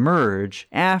whatnot that emerge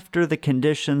after the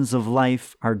conditions of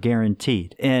life are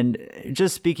guaranteed. And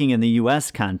just speaking in the U.S.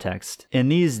 context, in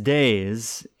these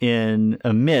days, in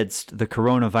amidst the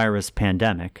coronavirus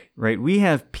pandemic, right, we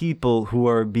have people who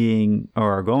are being,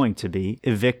 or are going to be,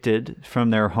 evicted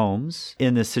from their homes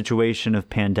in this situation of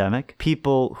pandemic,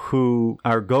 people who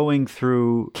are going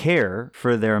through care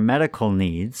for their medical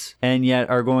needs and yet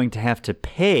are going to have to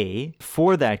pay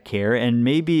for that care, and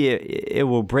maybe it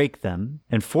will break them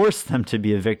and force them to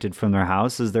be evicted from their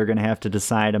houses. They're going to have to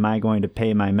decide, am I going to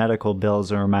pay my medical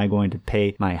bills or am I going to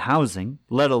pay my housing?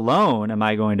 Let alone, am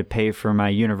I going to pay for my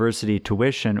university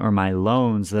tuition or my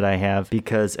loans that I have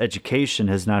because education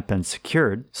has not been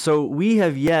secured? So we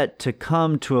have yet to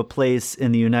come to a place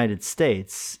in the United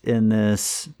States, in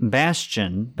this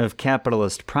bastion of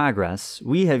capitalist progress,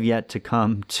 we have yet to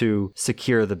come to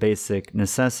secure the basic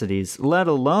necessities, let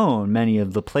alone many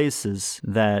of the places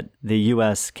that the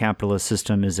U.S. capitalist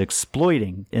system is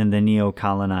exploiting in the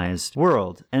neo-colonized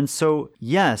world. And so,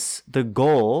 yes, the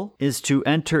goal is to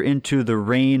enter into the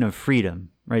reign of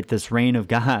freedom, right? This reign of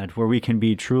God where we can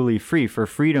be truly free. For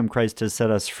freedom, Christ has set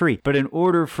us free. But in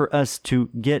order for us to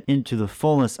get into the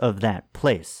fullness of that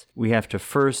place, we have to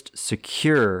first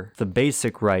secure the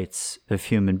basic rights of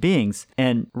human beings.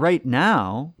 And right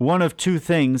now, one of two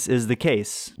things is the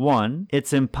case. One,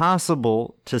 it's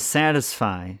impossible to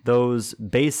satisfy those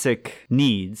basic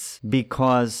needs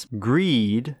because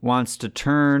greed wants to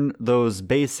turn those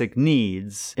basic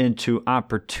needs into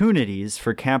opportunities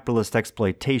for capitalist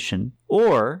exploitation.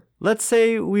 Or let's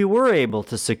say we were able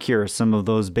to secure some of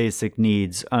those basic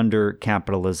needs under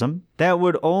capitalism. That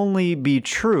would only be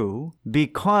true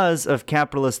because of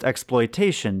capitalist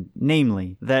exploitation,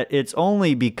 namely, that it's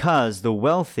only because the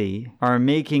wealthy are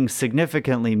making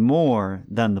significantly more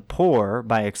than the poor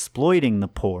by exploiting the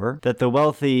poor that the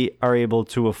wealthy are able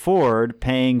to afford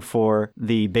paying for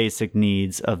the basic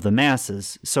needs of the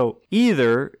masses. So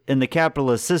either in the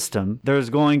capitalist system, there's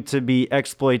going to be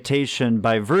exploitation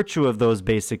by virtue of those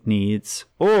basic needs,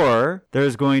 or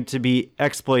there's going to be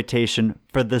exploitation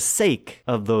for the sake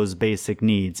of those basic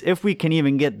needs, if we can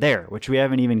even get there, which we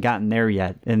haven't even gotten there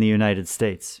yet in the United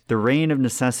States. The reign of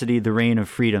necessity, the reign of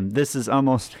freedom. This is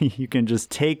almost, you can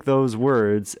just take those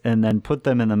words and then put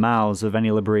them in the mouths of any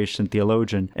liberation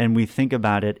theologian, and we think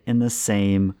about it in the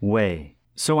same way.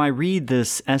 So I read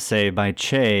this essay by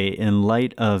Che in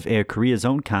light of Eocharea's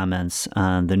own comments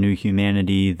on the new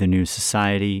humanity, the new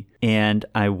society, and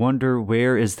I wonder,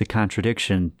 where is the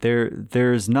contradiction?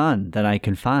 There's none that I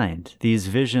can find. These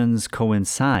visions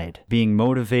coincide. Being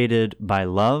motivated by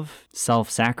love,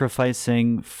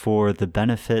 self-sacrificing for the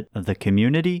benefit of the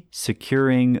community,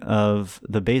 securing of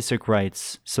the basic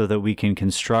rights so that we can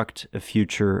construct a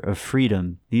future of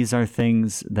freedom. These are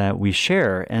things that we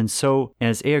share. And so,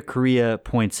 as Eocharea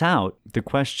points out, the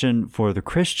question for the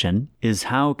Christian is,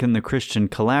 how can the Christian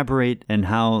collaborate and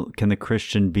how can the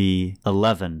Christian be a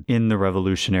leaven in the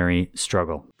revolutionary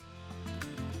struggle?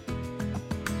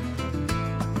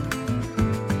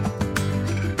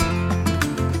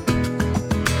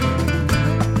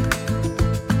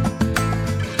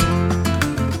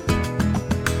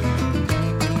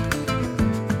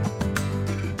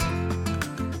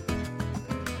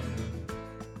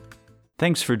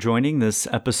 Thanks for joining this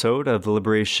episode of the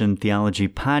Liberation Theology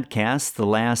Podcast, the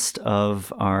last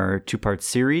of our two-part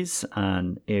series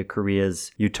on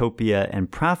Eocharea's Utopia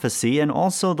and Prophecy, and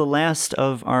also the last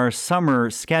of our summer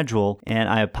schedule. And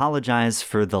I apologize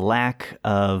for the lack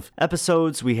of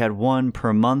episodes. We had one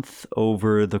per month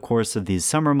over the course of these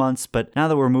summer months, but now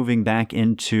that we're moving back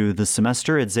into the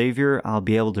semester at Xavier, I'll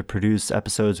be able to produce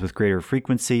episodes with greater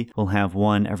frequency. We'll have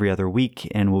one every other week,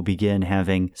 and we'll begin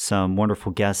having some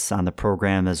wonderful guests on the program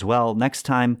as well. Next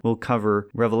time, we'll cover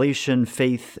Revelation,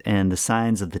 Faith, and the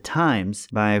Signs of the Times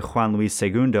by Juan Luis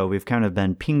Segundo. We've kind of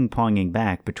been ping-ponging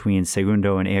back between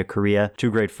Segundo and Eocharea, two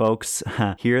great folks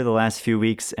here the last few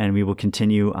weeks, and we will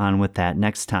continue on with that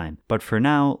next time. But for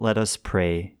now, let us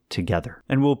pray together.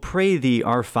 And we'll pray the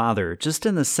Our Father, just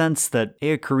in the sense that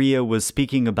Eocharea was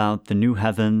speaking about the new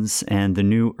heavens and the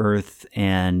new earth,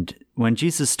 and when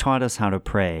Jesus taught us how to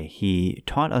pray, he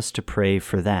taught us to pray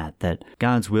for that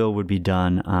God's will would be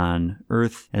done on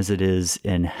earth as it is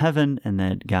in heaven, and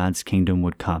that God's kingdom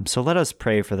would come. So let us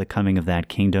pray for the coming of that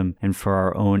kingdom and for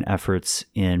our own efforts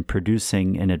in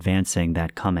producing and advancing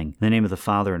that coming. In the name of the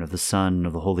Father, and of the Son, and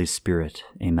of the Holy Spirit.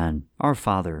 Amen. Our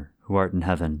Father, who art in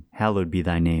heaven, hallowed be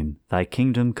thy name. Thy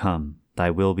kingdom come, thy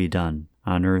will be done,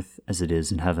 on earth as it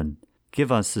is in heaven.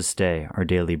 Give us this day our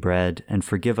daily bread, and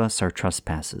forgive us our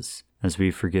trespasses, as we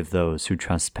forgive those who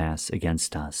trespass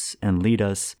against us. And lead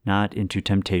us not into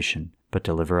temptation, but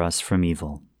deliver us from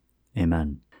evil.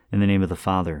 Amen. In the name of the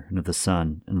Father, and of the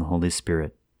Son, and the Holy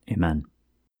Spirit. Amen.